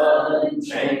His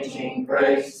unchanging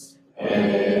grace.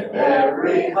 In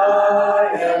every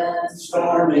high and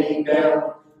stormy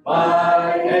gale,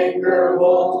 my anchor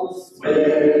holds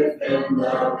within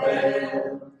the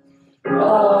veil.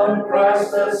 On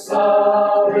Christ the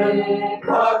solid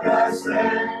rock I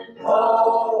stand,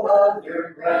 all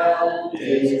other ground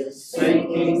is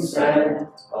sinking sand.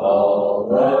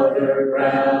 All other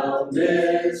ground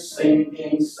is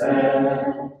sinking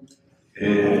sand.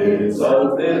 His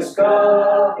oath, His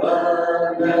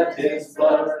covenant, His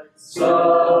blood,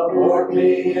 support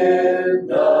me in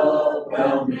the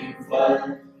whelming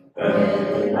flood.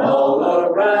 When all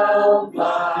around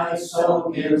my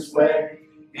soul gives way,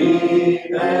 He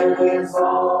then is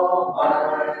all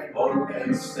my hope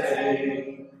and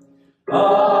stay.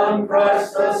 On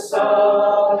Christ the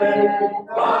solid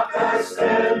rock I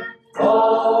stand,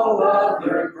 all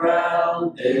other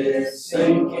ground is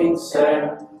sinking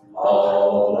sand.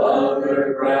 All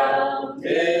other ground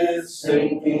is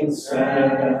sinking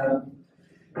sand.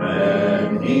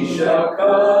 When He shall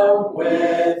come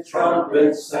with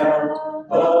trumpet sound,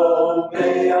 oh,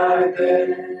 may I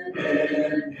then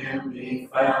in Him be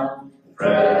found,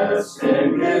 dressed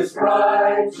in His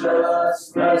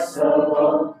righteousness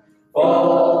alone,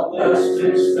 faultless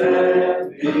to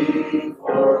stand before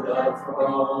before the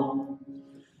throne.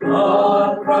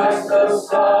 On Christ the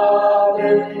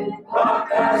solid rock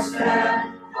I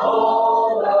stand,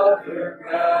 all other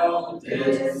ground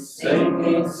is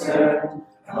sinking sand.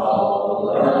 All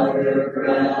other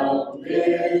ground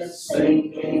is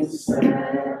sinking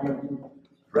sand.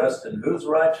 Dressed in whose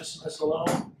righteousness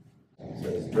alone? It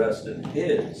says, dressed in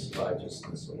his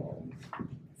righteousness alone.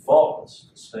 Faultless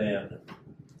to stand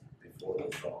before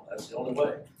the throne. That's the only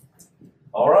way.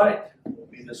 All right, we'll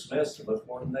be dismissed and look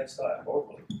forward to next time. Lord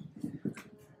willing.